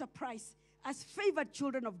at a price. As favored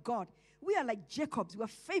children of God, we are like Jacobs. We're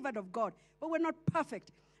favored of God, but we're not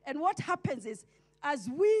perfect. And what happens is, as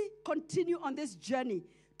we continue on this journey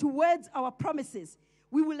towards our promises,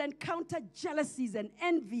 we will encounter jealousies and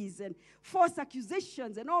envies and false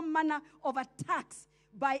accusations and all manner of attacks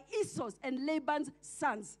by Esau's and Laban's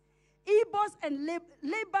sons. Esau's and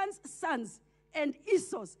Laban's sons and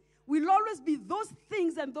Esau's will always be those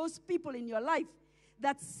things and those people in your life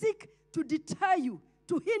that seek to deter you,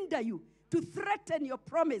 to hinder you, to threaten your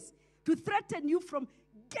promise, to threaten you from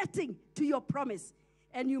getting to your promise.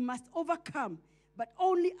 And you must overcome but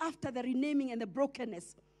only after the renaming and the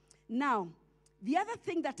brokenness. Now, the other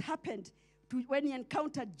thing that happened when he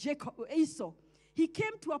encountered Esau, he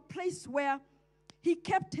came to a place where he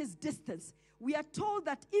kept his distance. We are told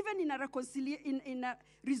that even in a reconciliation, in a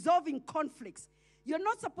resolving conflicts, you're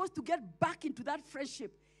not supposed to get back into that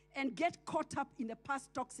friendship and get caught up in the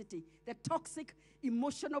past toxicity, the toxic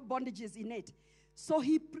emotional bondages in it. So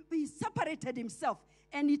he separated himself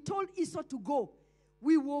and he told Esau to go.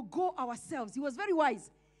 We will go ourselves. He was very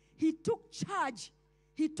wise. He took charge.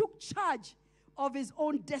 He took charge of his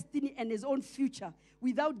own destiny and his own future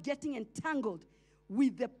without getting entangled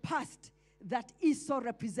with the past that Esau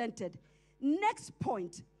represented. Next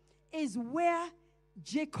point is where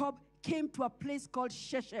Jacob came to a place called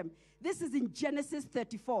Shechem. This is in Genesis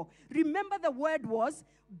 34. Remember, the word was,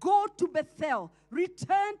 go to Bethel,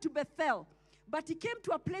 return to Bethel. But he came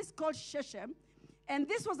to a place called Shechem, and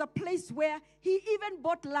this was a place where he even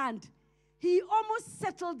bought land. He almost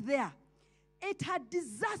settled there. It had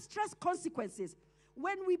disastrous consequences.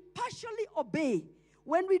 When we partially obey,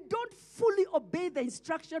 when we don't fully obey the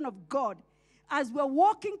instruction of God, as we're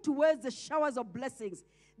walking towards the showers of blessings,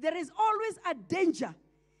 there is always a danger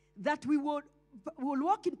that we will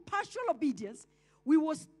walk in partial obedience. We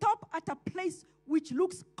will stop at a place which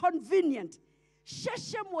looks convenient.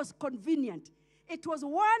 Shechem was convenient. It was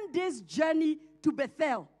 1 day's journey to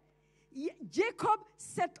Bethel. Jacob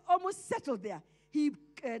almost settled there. He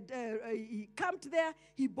camped there.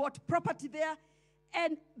 He bought property there.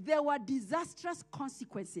 And there were disastrous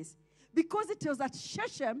consequences. Because it was at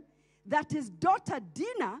Shechem that his daughter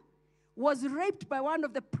Dinah was raped by one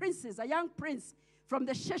of the princes, a young prince from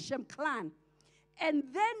the Shechem clan. And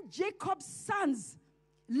then Jacob's sons,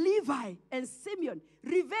 Levi and Simeon,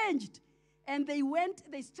 revenged. And they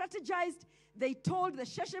strategized. They told the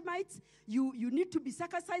Shechemites, you need to be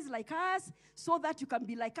circumcised like us so that you can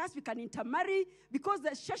be like us, we can intermarry. Because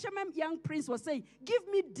the Shechem young prince was saying, give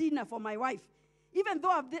me Dinah for my wife. Even though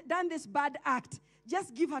I've done this bad act,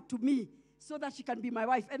 just give her to me so that she can be my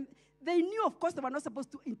wife. And they knew, of course, they were not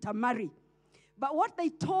supposed to intermarry. But what they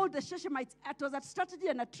told the Shechemites, it was a strategy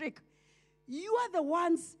and a trick. You are the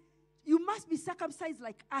ones, you must be circumcised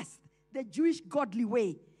like us, the Jewish godly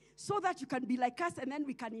way, so that you can be like us and then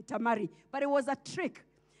we can intermarry. But it was a trick.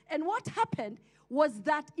 And what happened was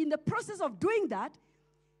that in the process of doing that,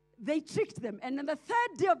 they tricked them. And on the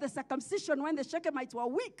third day of the circumcision, when the Shechemites were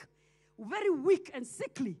weak, very weak and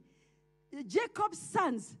sickly, Jacob's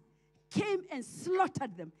sons came and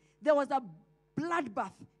slaughtered them. There was a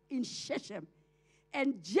bloodbath in Shechem.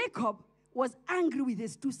 And Jacob was angry with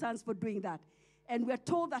his two sons for doing that. And we're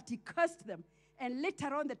told that he cursed them. And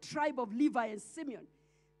later on, the tribe of Levi and Simeon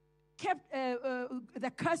kept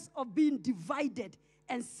the curse of being divided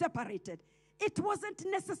and separated. It wasn't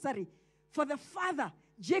necessary for the father,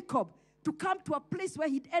 Jacob, to come to a place where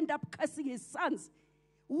he'd end up cursing his sons.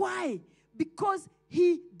 Why? Because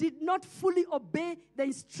he did not fully obey the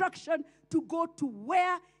instruction to go to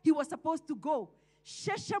where he was supposed to go.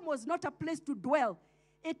 Shechem was not a place to dwell.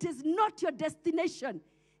 It is not your destination.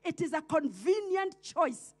 It is a convenient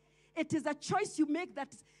choice. It is a choice you make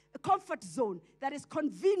that's a comfort zone, that is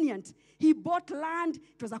convenient. He bought land.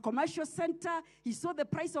 It was a commercial center. He saw the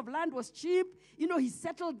price of land was cheap. He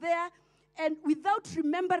settled there. And without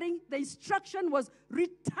remembering, the instruction was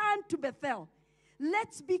return to Bethel.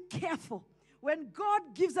 Let's be careful. When God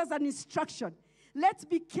gives us an instruction, let's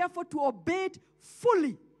be careful to obey it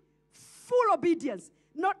fully. Full obedience,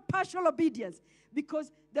 not partial obedience.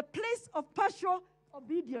 Because the place of partial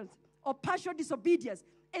obedience or partial disobedience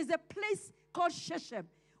is a place called Shechem,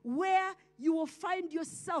 where you will find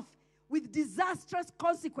yourself with disastrous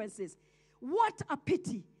consequences. What a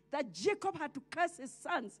pity that Jacob had to curse his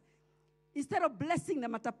sons instead of blessing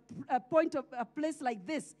them at a point of a place like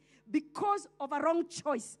this because of a wrong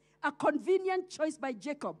choice, a convenient choice by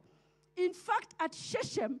Jacob. In fact, at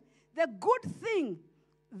Shechem, the good thing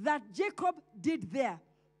that Jacob did there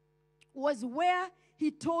was where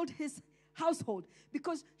he told his household,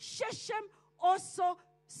 because Shechem also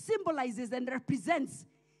symbolizes and represents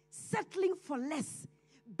settling for less.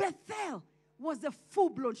 Bethel was the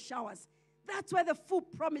full-blown showers. That's where the full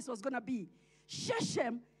promise was going to be.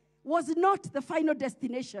 Shechem was not the final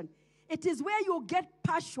destination. It is where you'll get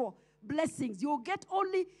partial blessings. You'll get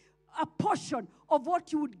only a portion of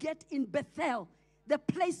what you would get in Bethel, the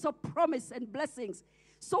place of promise and blessings.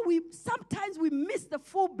 So sometimes we miss the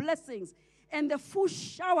full blessings and the full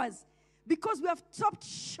showers because we have stopped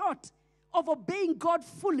short of obeying God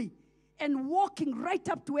fully and walking right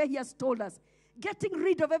up to where he has told us, getting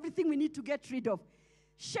rid of everything we need to get rid of.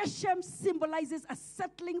 Shechem symbolizes a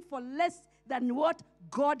settling for less than what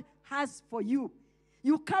God has for you.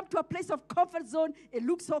 You come to a place of comfort zone. It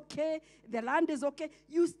looks okay. The land is okay.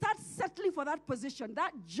 You start settling for that position,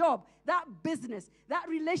 that job, that business, that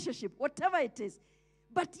relationship, whatever it is.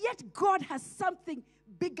 But yet God has something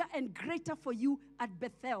bigger and greater for you at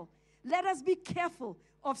Bethel. Let us be careful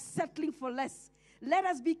of settling for less. Let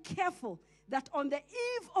us be careful that on the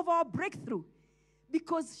eve of our breakthrough,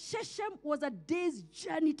 because Shechem was a day's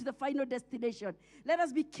journey to the final destination, let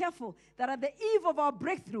us be careful that at the eve of our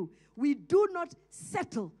breakthrough, we do not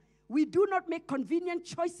settle. We do not make convenient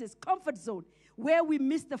choices, comfort zone, where we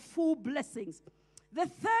miss the full blessings. The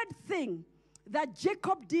third thing that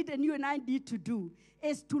Jacob did and you and I need to do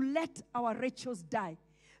is to let our Rachels die.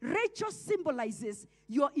 Rachel symbolizes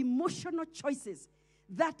your emotional choices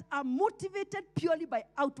that are motivated purely by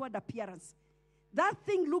outward appearance. That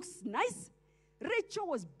thing looks nice. Rachel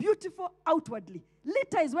was beautiful outwardly.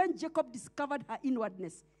 Later is when Jacob discovered her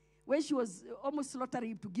inwardness, when she was almost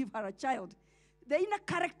slaughtering him to give her a child. The inner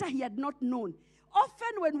character he had not known. Often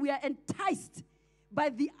when we are enticed by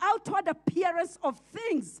the outward appearance of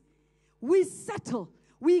things, we settle.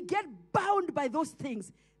 We get bound by those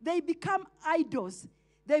things. They become idols.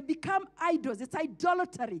 They become idols. It's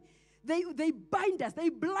idolatry. They bind us. They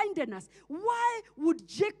blinden us. Why would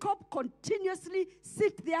Jacob continuously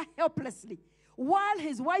sit there helplessly while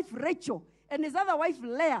his wife Rachel and his other wife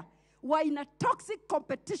Leah were in a toxic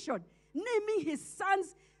competition, naming his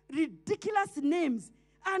sons ridiculous names,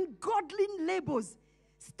 ungodly labels,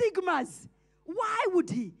 stigmas? Why would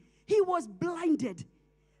he? He was blinded.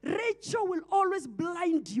 Rachel will always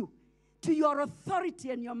blind you to your authority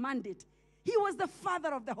and your mandate. He was the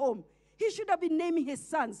father of the home. He should have been naming his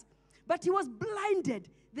sons. But he was blinded.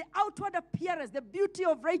 The outward appearance, the beauty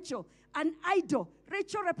of Rachel, an idol.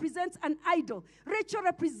 Rachel represents an idol. Rachel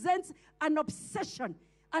represents an obsession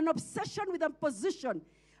with a position,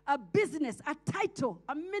 a business, a title,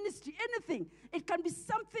 a ministry, anything. It can be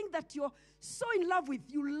something that you're so in love with.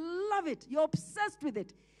 You love it. You're obsessed with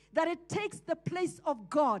it. That it takes the place of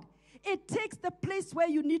God. It takes the place where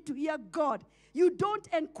you need to hear God. You don't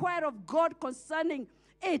inquire of God concerning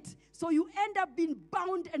it. So you end up being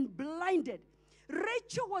bound and blinded.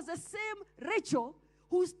 Rachel was the same Rachel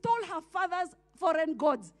who stole her father's foreign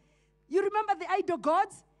gods. You remember the idol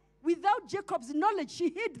gods? Without Jacob's knowledge, she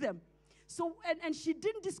hid them. So, and she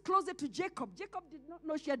didn't disclose it to Jacob. Jacob did not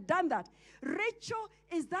know she had done that. Rachel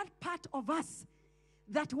is that part of us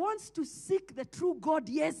that wants to seek the true God,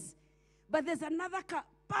 yes. But there's another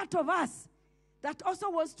part of us that also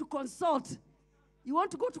wants to consult. You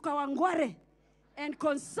want to go to Kawangware and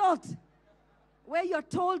consult, where you're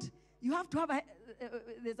told you have to have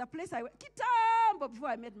there's a place I went, Kitambo, before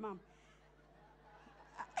I met Mom.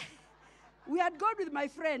 We had gone with my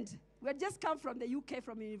friend. We had just come from the UK,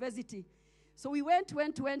 from university. So we went. We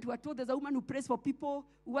were told there's a woman who prays for people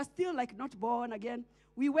who are still like not born again.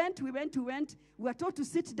 We went. We were told to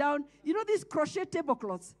sit down. You know these crochet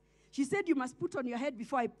tablecloths? She said you must put on your head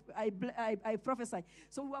before I prophesy.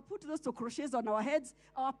 So we were put those to crochets on our heads.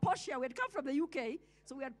 Our posh hair, we had come from the UK,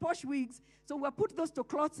 so we had posh wigs. So we were put those to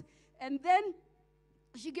cloths. And then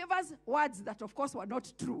she gave us words that, of course, were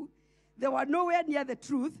not true. They were nowhere near the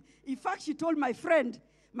truth. In fact, she told my friend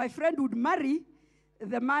would marry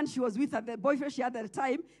the man she was with, the boyfriend she had at the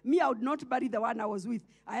time. Me, I would not marry the one I was with.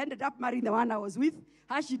 I ended up marrying the one I was with.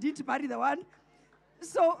 Her, she didn't marry the one.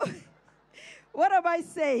 So, what am I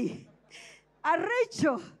saying? A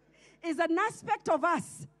Rachel is an aspect of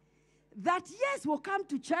us that, yes, we'll come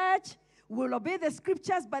to church, we'll obey the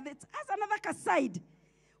scriptures, but it has another side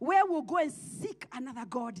where we'll go and seek another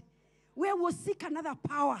God, where we'll seek another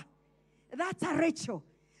power. That's a Rachel.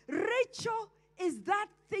 Rachel is that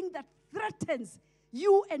thing that threatens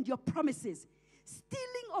you and your promises.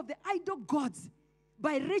 Stealing of the idol gods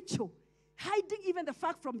by Rachel, hiding even the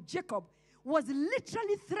fact from Jacob, was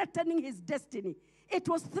literally threatening his destiny. It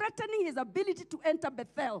was threatening his ability to enter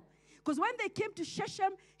Bethel. Because when they came to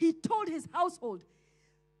Shechem, he told his household,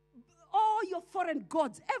 all your foreign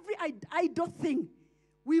gods, every idol thing,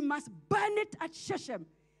 we must burn it at Shechem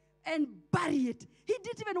and bury it. He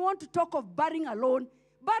didn't even want to talk of burying alone.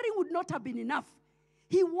 Burying would not have been enough.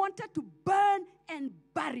 He wanted to burn and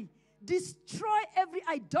bury, destroy every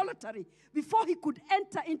idolatry before he could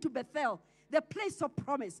enter into Bethel, the place of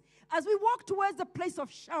promise. As we walk towards the place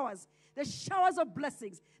of showers, the showers of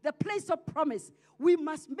blessings, the place of promise, we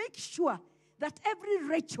must make sure that every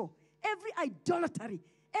Rachel, every idolatry,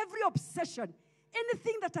 every obsession,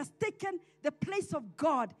 anything that has taken the place of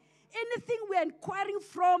God, anything we're inquiring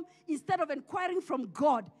from instead of inquiring from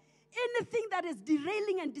God, anything that is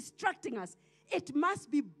derailing and distracting us, it must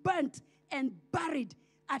be burnt and buried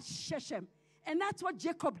at Shechem. And that's what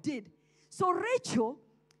Jacob did. So Rachel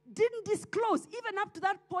didn't disclose. Even up to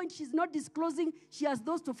that point, she's not disclosing she has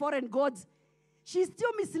those two foreign gods. She's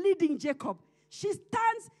still misleading Jacob. She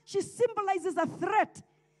symbolizes a threat.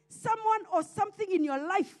 Someone or something in your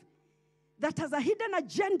life that has a hidden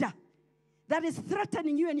agenda that is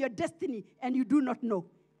threatening you and your destiny, and you do not know.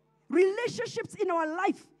 Relationships in our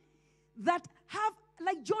life that have,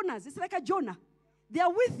 like Jonah's, it's like a Jonah. They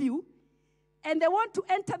are with you, and they want to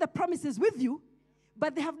enter the promises with you,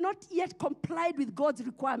 but they have not yet complied with God's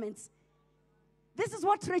requirements. This is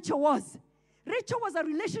what Rachel was. Rachel was a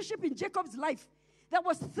relationship in Jacob's life that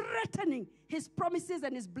was threatening his promises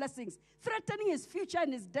and his blessings, threatening his future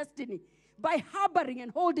and his destiny by harboring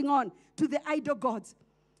and holding on to the idol gods.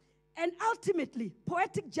 And ultimately,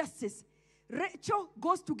 poetic justice, Rachel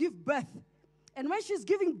goes to give birth. And when she's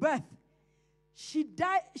giving birth, she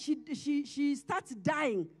starts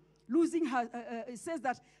dying, losing her, it says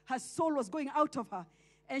that her soul was going out of her.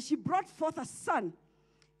 And she brought forth a son.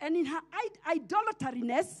 And in her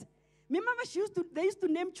idolatriness, remember they used to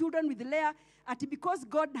name children with Leah, because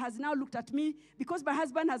God has now looked at me, because my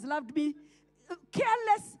husband has loved me.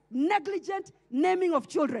 Careless, negligent naming of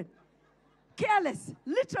children. Careless,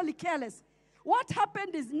 literally careless. What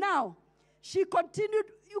happened is now, she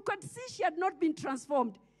continued, you could see she had not been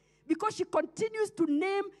transformed, because she continues to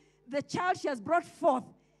name the child she has brought forth,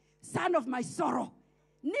 son of my sorrow,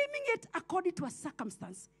 naming it according to a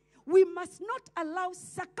circumstance. We must not allow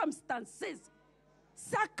circumstances,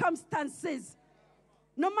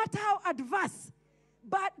 no matter how adverse,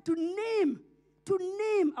 but to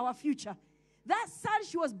name our future. That son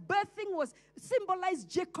she was birthing symbolized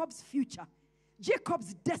Jacob's future,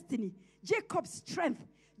 Jacob's destiny, Jacob's strength,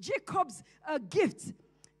 Jacob's gifts.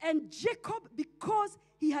 And Jacob, because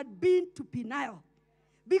he had been to Peniel,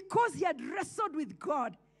 because he had wrestled with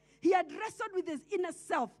God, he had wrestled with his inner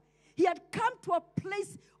self, he had come to a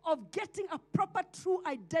place of getting a proper, true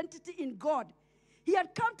identity in God. He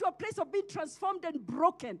had come to a place of being transformed and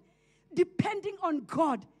broken, depending on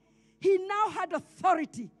God. He now had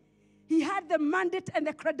authority. He had the mandate and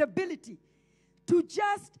the credibility to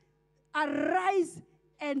just arise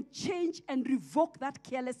and change and revoke that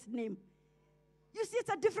careless name. You see, it's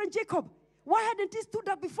a different Jacob. Why hadn't he stood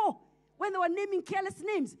up before when they were naming careless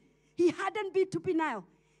names? He hadn't been to Peniel.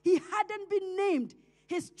 He hadn't been named.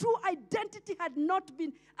 His true identity had not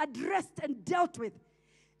been addressed and dealt with.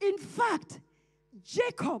 In fact,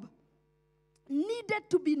 Jacob needed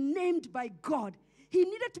to be named by God. He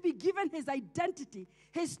needed to be given his identity,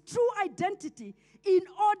 his true identity, in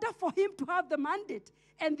order for him to have the mandate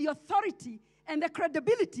and the authority and the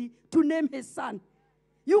credibility to name his son.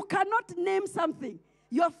 You cannot name something,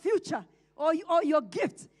 your future or your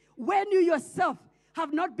gift, when you yourself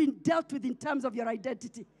have not been dealt with in terms of your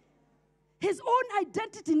identity. His own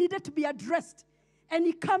identity needed to be addressed, and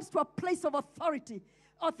he comes to a place of authority,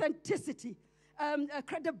 authenticity,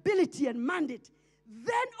 credibility, and mandate.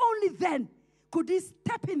 Then, only then, could he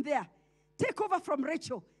step in there, take over from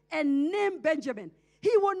Rachel, and name Benjamin.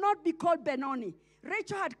 He will not be called Benoni.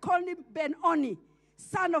 Rachel had called him Benoni,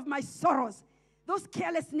 son of my sorrows. Those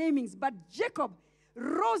careless namings. But Jacob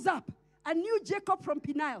rose up, a new Jacob from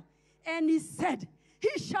Peniel, and he said,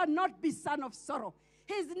 he shall not be son of sorrow.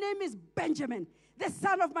 His name is Benjamin, the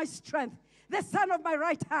son of my strength, the son of my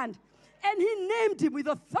right hand. And he named him with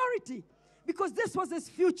authority, because this was his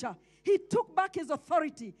future. He took back his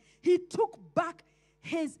authority. He took back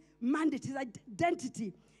his mandate, his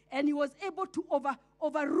identity. And he was able to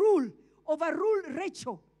overrule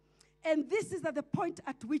Rachel. And this is at the point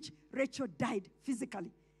at which Rachel died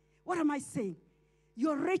physically. What am I saying?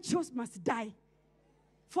 Your Rachels must die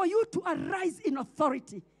for you to arise in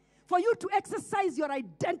authority, for you to exercise your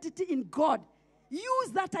identity in God.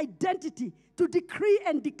 Use that identity to decree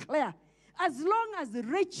and declare. As long as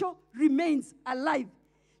Rachel remains alive,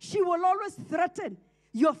 she will always threaten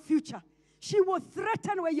your future. She will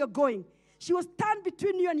threaten where you're going. She will stand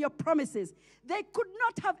between you and your promises. They could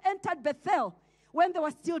not have entered Bethel when they were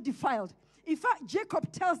still defiled. In fact,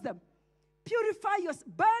 Jacob tells them,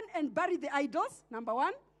 burn and bury the idols, number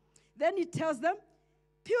one. Then he tells them,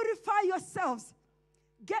 purify yourselves.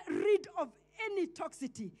 Get rid of any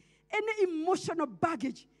toxicity, any emotional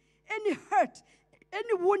baggage, any hurt,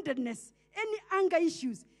 any woundedness, any anger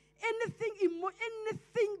issues,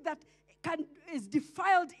 anything that is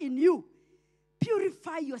defiled in you.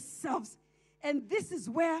 Purify yourselves. And this is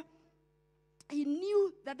where he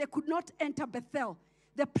knew that they could not enter Bethel,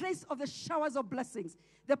 the place of the showers of blessings,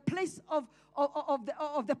 the place of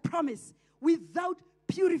the promise, without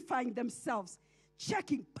purifying themselves,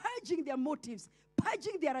 purging their motives,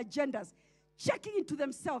 purging their agendas, checking into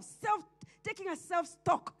themselves, taking a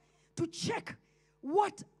self-stock to check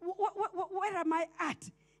where am I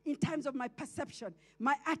at in terms of my perception,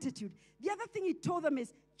 my attitude. The other thing he told them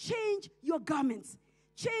is, change your garments.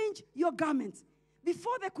 Change your garments.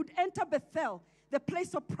 Before they could enter Bethel, the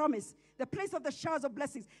place of promise, the place of the showers of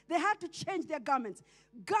blessings, they had to change their garments.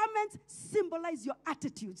 Garments symbolize your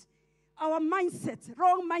attitudes, our mindsets,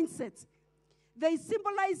 wrong mindsets. They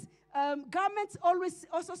symbolize, garments always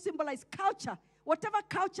also symbolize culture. Whatever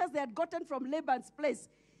cultures they had gotten from Laban's place,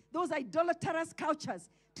 those idolatrous cultures,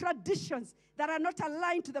 traditions that are not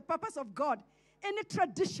aligned to the purpose of God. Any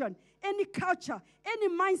tradition, any culture, any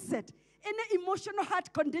mindset, any emotional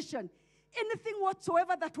heart condition, anything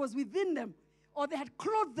whatsoever that was within them or they had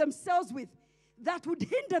clothed themselves with that would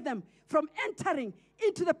hinder them from entering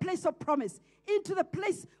into the place of promise, into the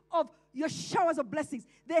place of your showers of blessings.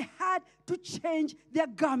 They had to change their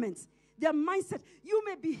garments, their mindset. You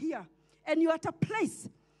may be here and you're at a place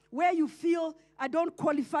where you feel, I don't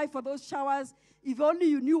qualify for those showers. If only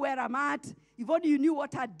you knew where I'm at. If only you knew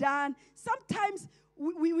what I'd done. Sometimes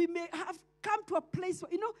we may have come to a place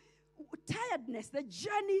where, tiredness, the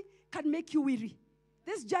journey can make you weary.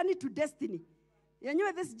 This journey to destiny.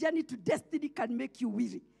 This journey to destiny can make you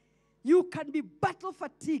weary. You can be battle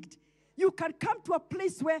fatigued. You can come to a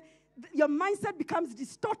place where your mindset becomes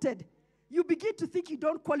distorted. You begin to think you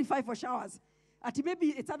don't qualify for showers. Maybe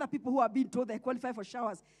it's other people who are being told they qualify for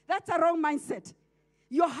showers. That's a wrong mindset.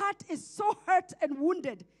 Your heart is so hurt and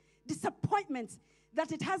wounded, disappointments,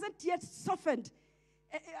 that it hasn't yet softened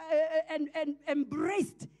and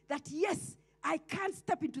embraced that, yes, I can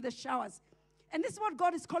step into the showers. And this is what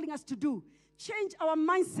God is calling us to do. Change our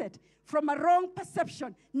mindset from a wrong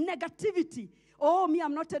perception, negativity. Oh, me,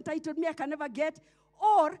 I'm not entitled. Me, I can never get.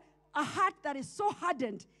 Or a heart that is so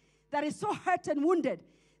hardened, that is so hurt and wounded,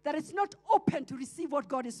 that it's not open to receive what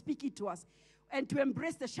God is speaking to us and to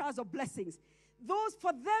embrace the showers of blessings. Those,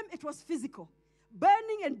 for them, it was physical.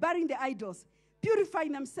 Burning and burying the idols,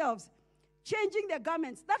 purifying themselves, changing their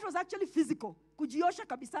garments. That was actually physical. Kujiosha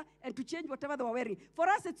kabisa, and to change whatever they were wearing. For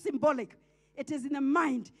us, it's symbolic. It is in the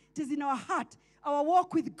mind. It is in our heart. Our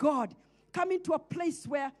walk with God. Coming to a place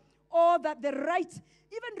where all that the right,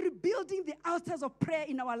 even rebuilding the altars of prayer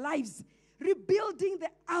in our lives, rebuilding the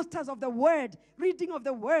altars of the word, reading of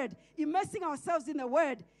the word, immersing ourselves in the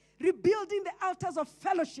word, rebuilding the altars of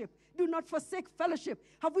fellowship. Do not forsake fellowship.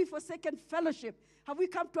 Have we forsaken fellowship? Have we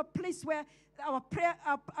come to a place where our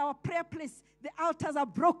prayer place, the altars are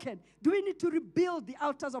broken? Do we need to rebuild the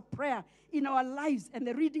altars of prayer in our lives and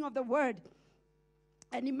the reading of the word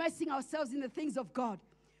and immersing ourselves in the things of God?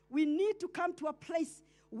 We need to come to a place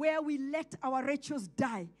where we let our Rachels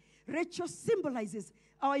die. Rachel symbolizes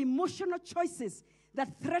our emotional choices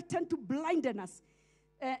that threaten to blinden us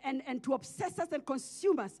and to obsess us and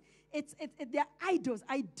consume us. They're idols,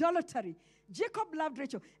 idolatry. Jacob loved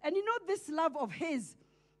Rachel. And this love of his,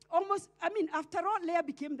 after all, Leah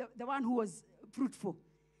became the one who was fruitful.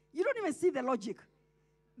 You don't even see the logic.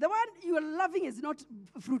 The one you are loving is not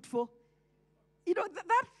fruitful.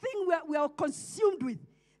 That thing we are consumed with,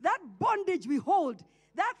 that bondage we hold,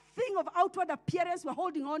 that thing of outward appearance we're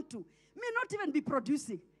holding on to, may not even be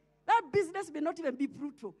producing. That business may not even be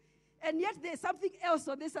fruitful. And yet there's something else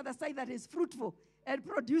on this other side that is fruitful and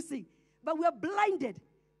producing. But we're blinded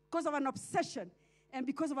because of an obsession and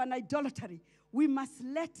because of an idolatry. We must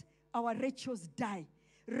let our Rachels die.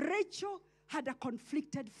 Rachel had a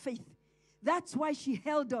conflicted faith. That's why she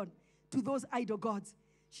held on to those idol gods.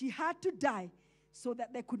 She had to die so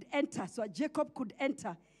that they could enter, so that Jacob could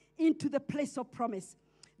enter into the place of promise.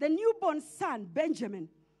 The newborn son, Benjamin,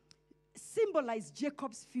 symbolized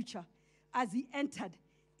Jacob's future as he entered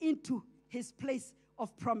into his place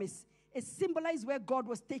of promise. It symbolized where God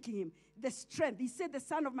was taking him. The strength. He said, the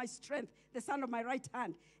son of my strength, the son of my right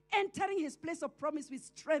hand. Entering his place of promise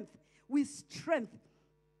with strength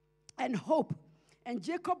and hope. And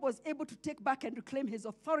Jacob was able to take back and reclaim his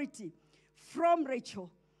authority from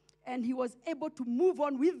Rachel. And he was able to move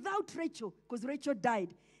on without Rachel, because Rachel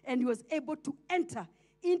died. And he was able to enter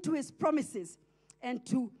into his promises and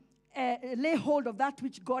to lay hold of that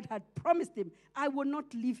which God had promised him. I will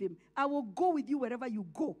not leave him. I will go with you wherever you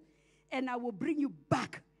go. And I will bring you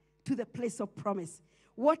back to the place of promise.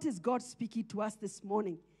 What is God speaking to us this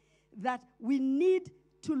morning? That we need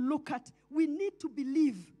to look at, we need to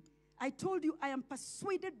believe. I told you, I am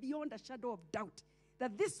persuaded beyond a shadow of doubt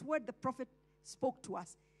that this word the prophet spoke to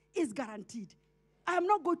us is guaranteed. I am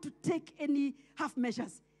not going to take any half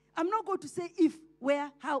measures. I'm not going to say if,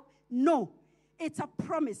 where, how. No. It's a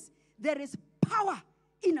promise. There is power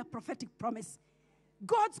in a prophetic promise.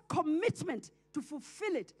 God's commitment to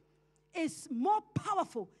fulfill it is more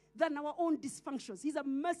powerful than our own dysfunctions. He's a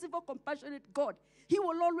merciful, compassionate God. He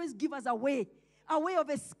will always give us a way of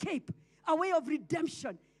escape, a way of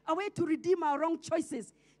redemption, a way to redeem our wrong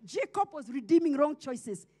choices. Jacob was redeeming wrong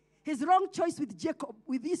choices. His wrong choice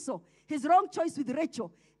with Esau, his wrong choice with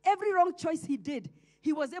Rachel. Every wrong choice he did,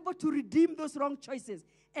 he was able to redeem those wrong choices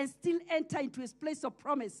and still enter into his place of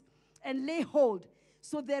promise and lay hold.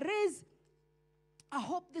 So there is a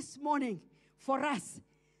hope this morning for us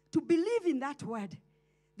to believe in that word.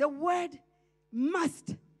 The word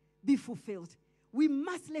must be fulfilled. We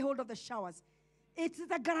must lay hold of the showers. It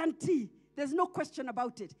is a guarantee. There's no question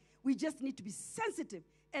about it. We just need to be sensitive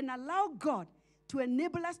and allow God to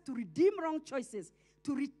enable us to redeem wrong choices,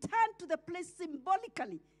 to return to the place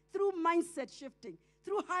symbolically through mindset shifting,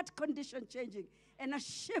 through heart condition changing, and a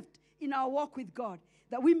shift in our walk with God,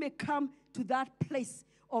 that we may come to that place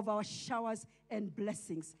of our showers and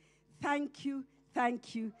blessings. Thank you,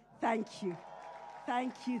 thank you, thank you.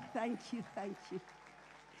 Thank you, thank you, thank you.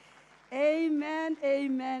 Amen,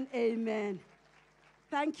 amen, amen.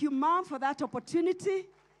 Thank you, Mom, for that opportunity,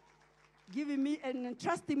 giving me and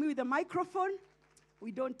entrusting me with the microphone.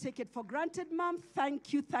 We don't take it for granted, Mom.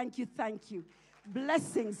 Thank you, thank you, thank you.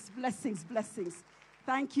 Blessings, blessings, blessings.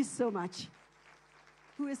 Thank you so much.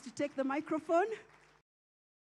 Who is to take the microphone?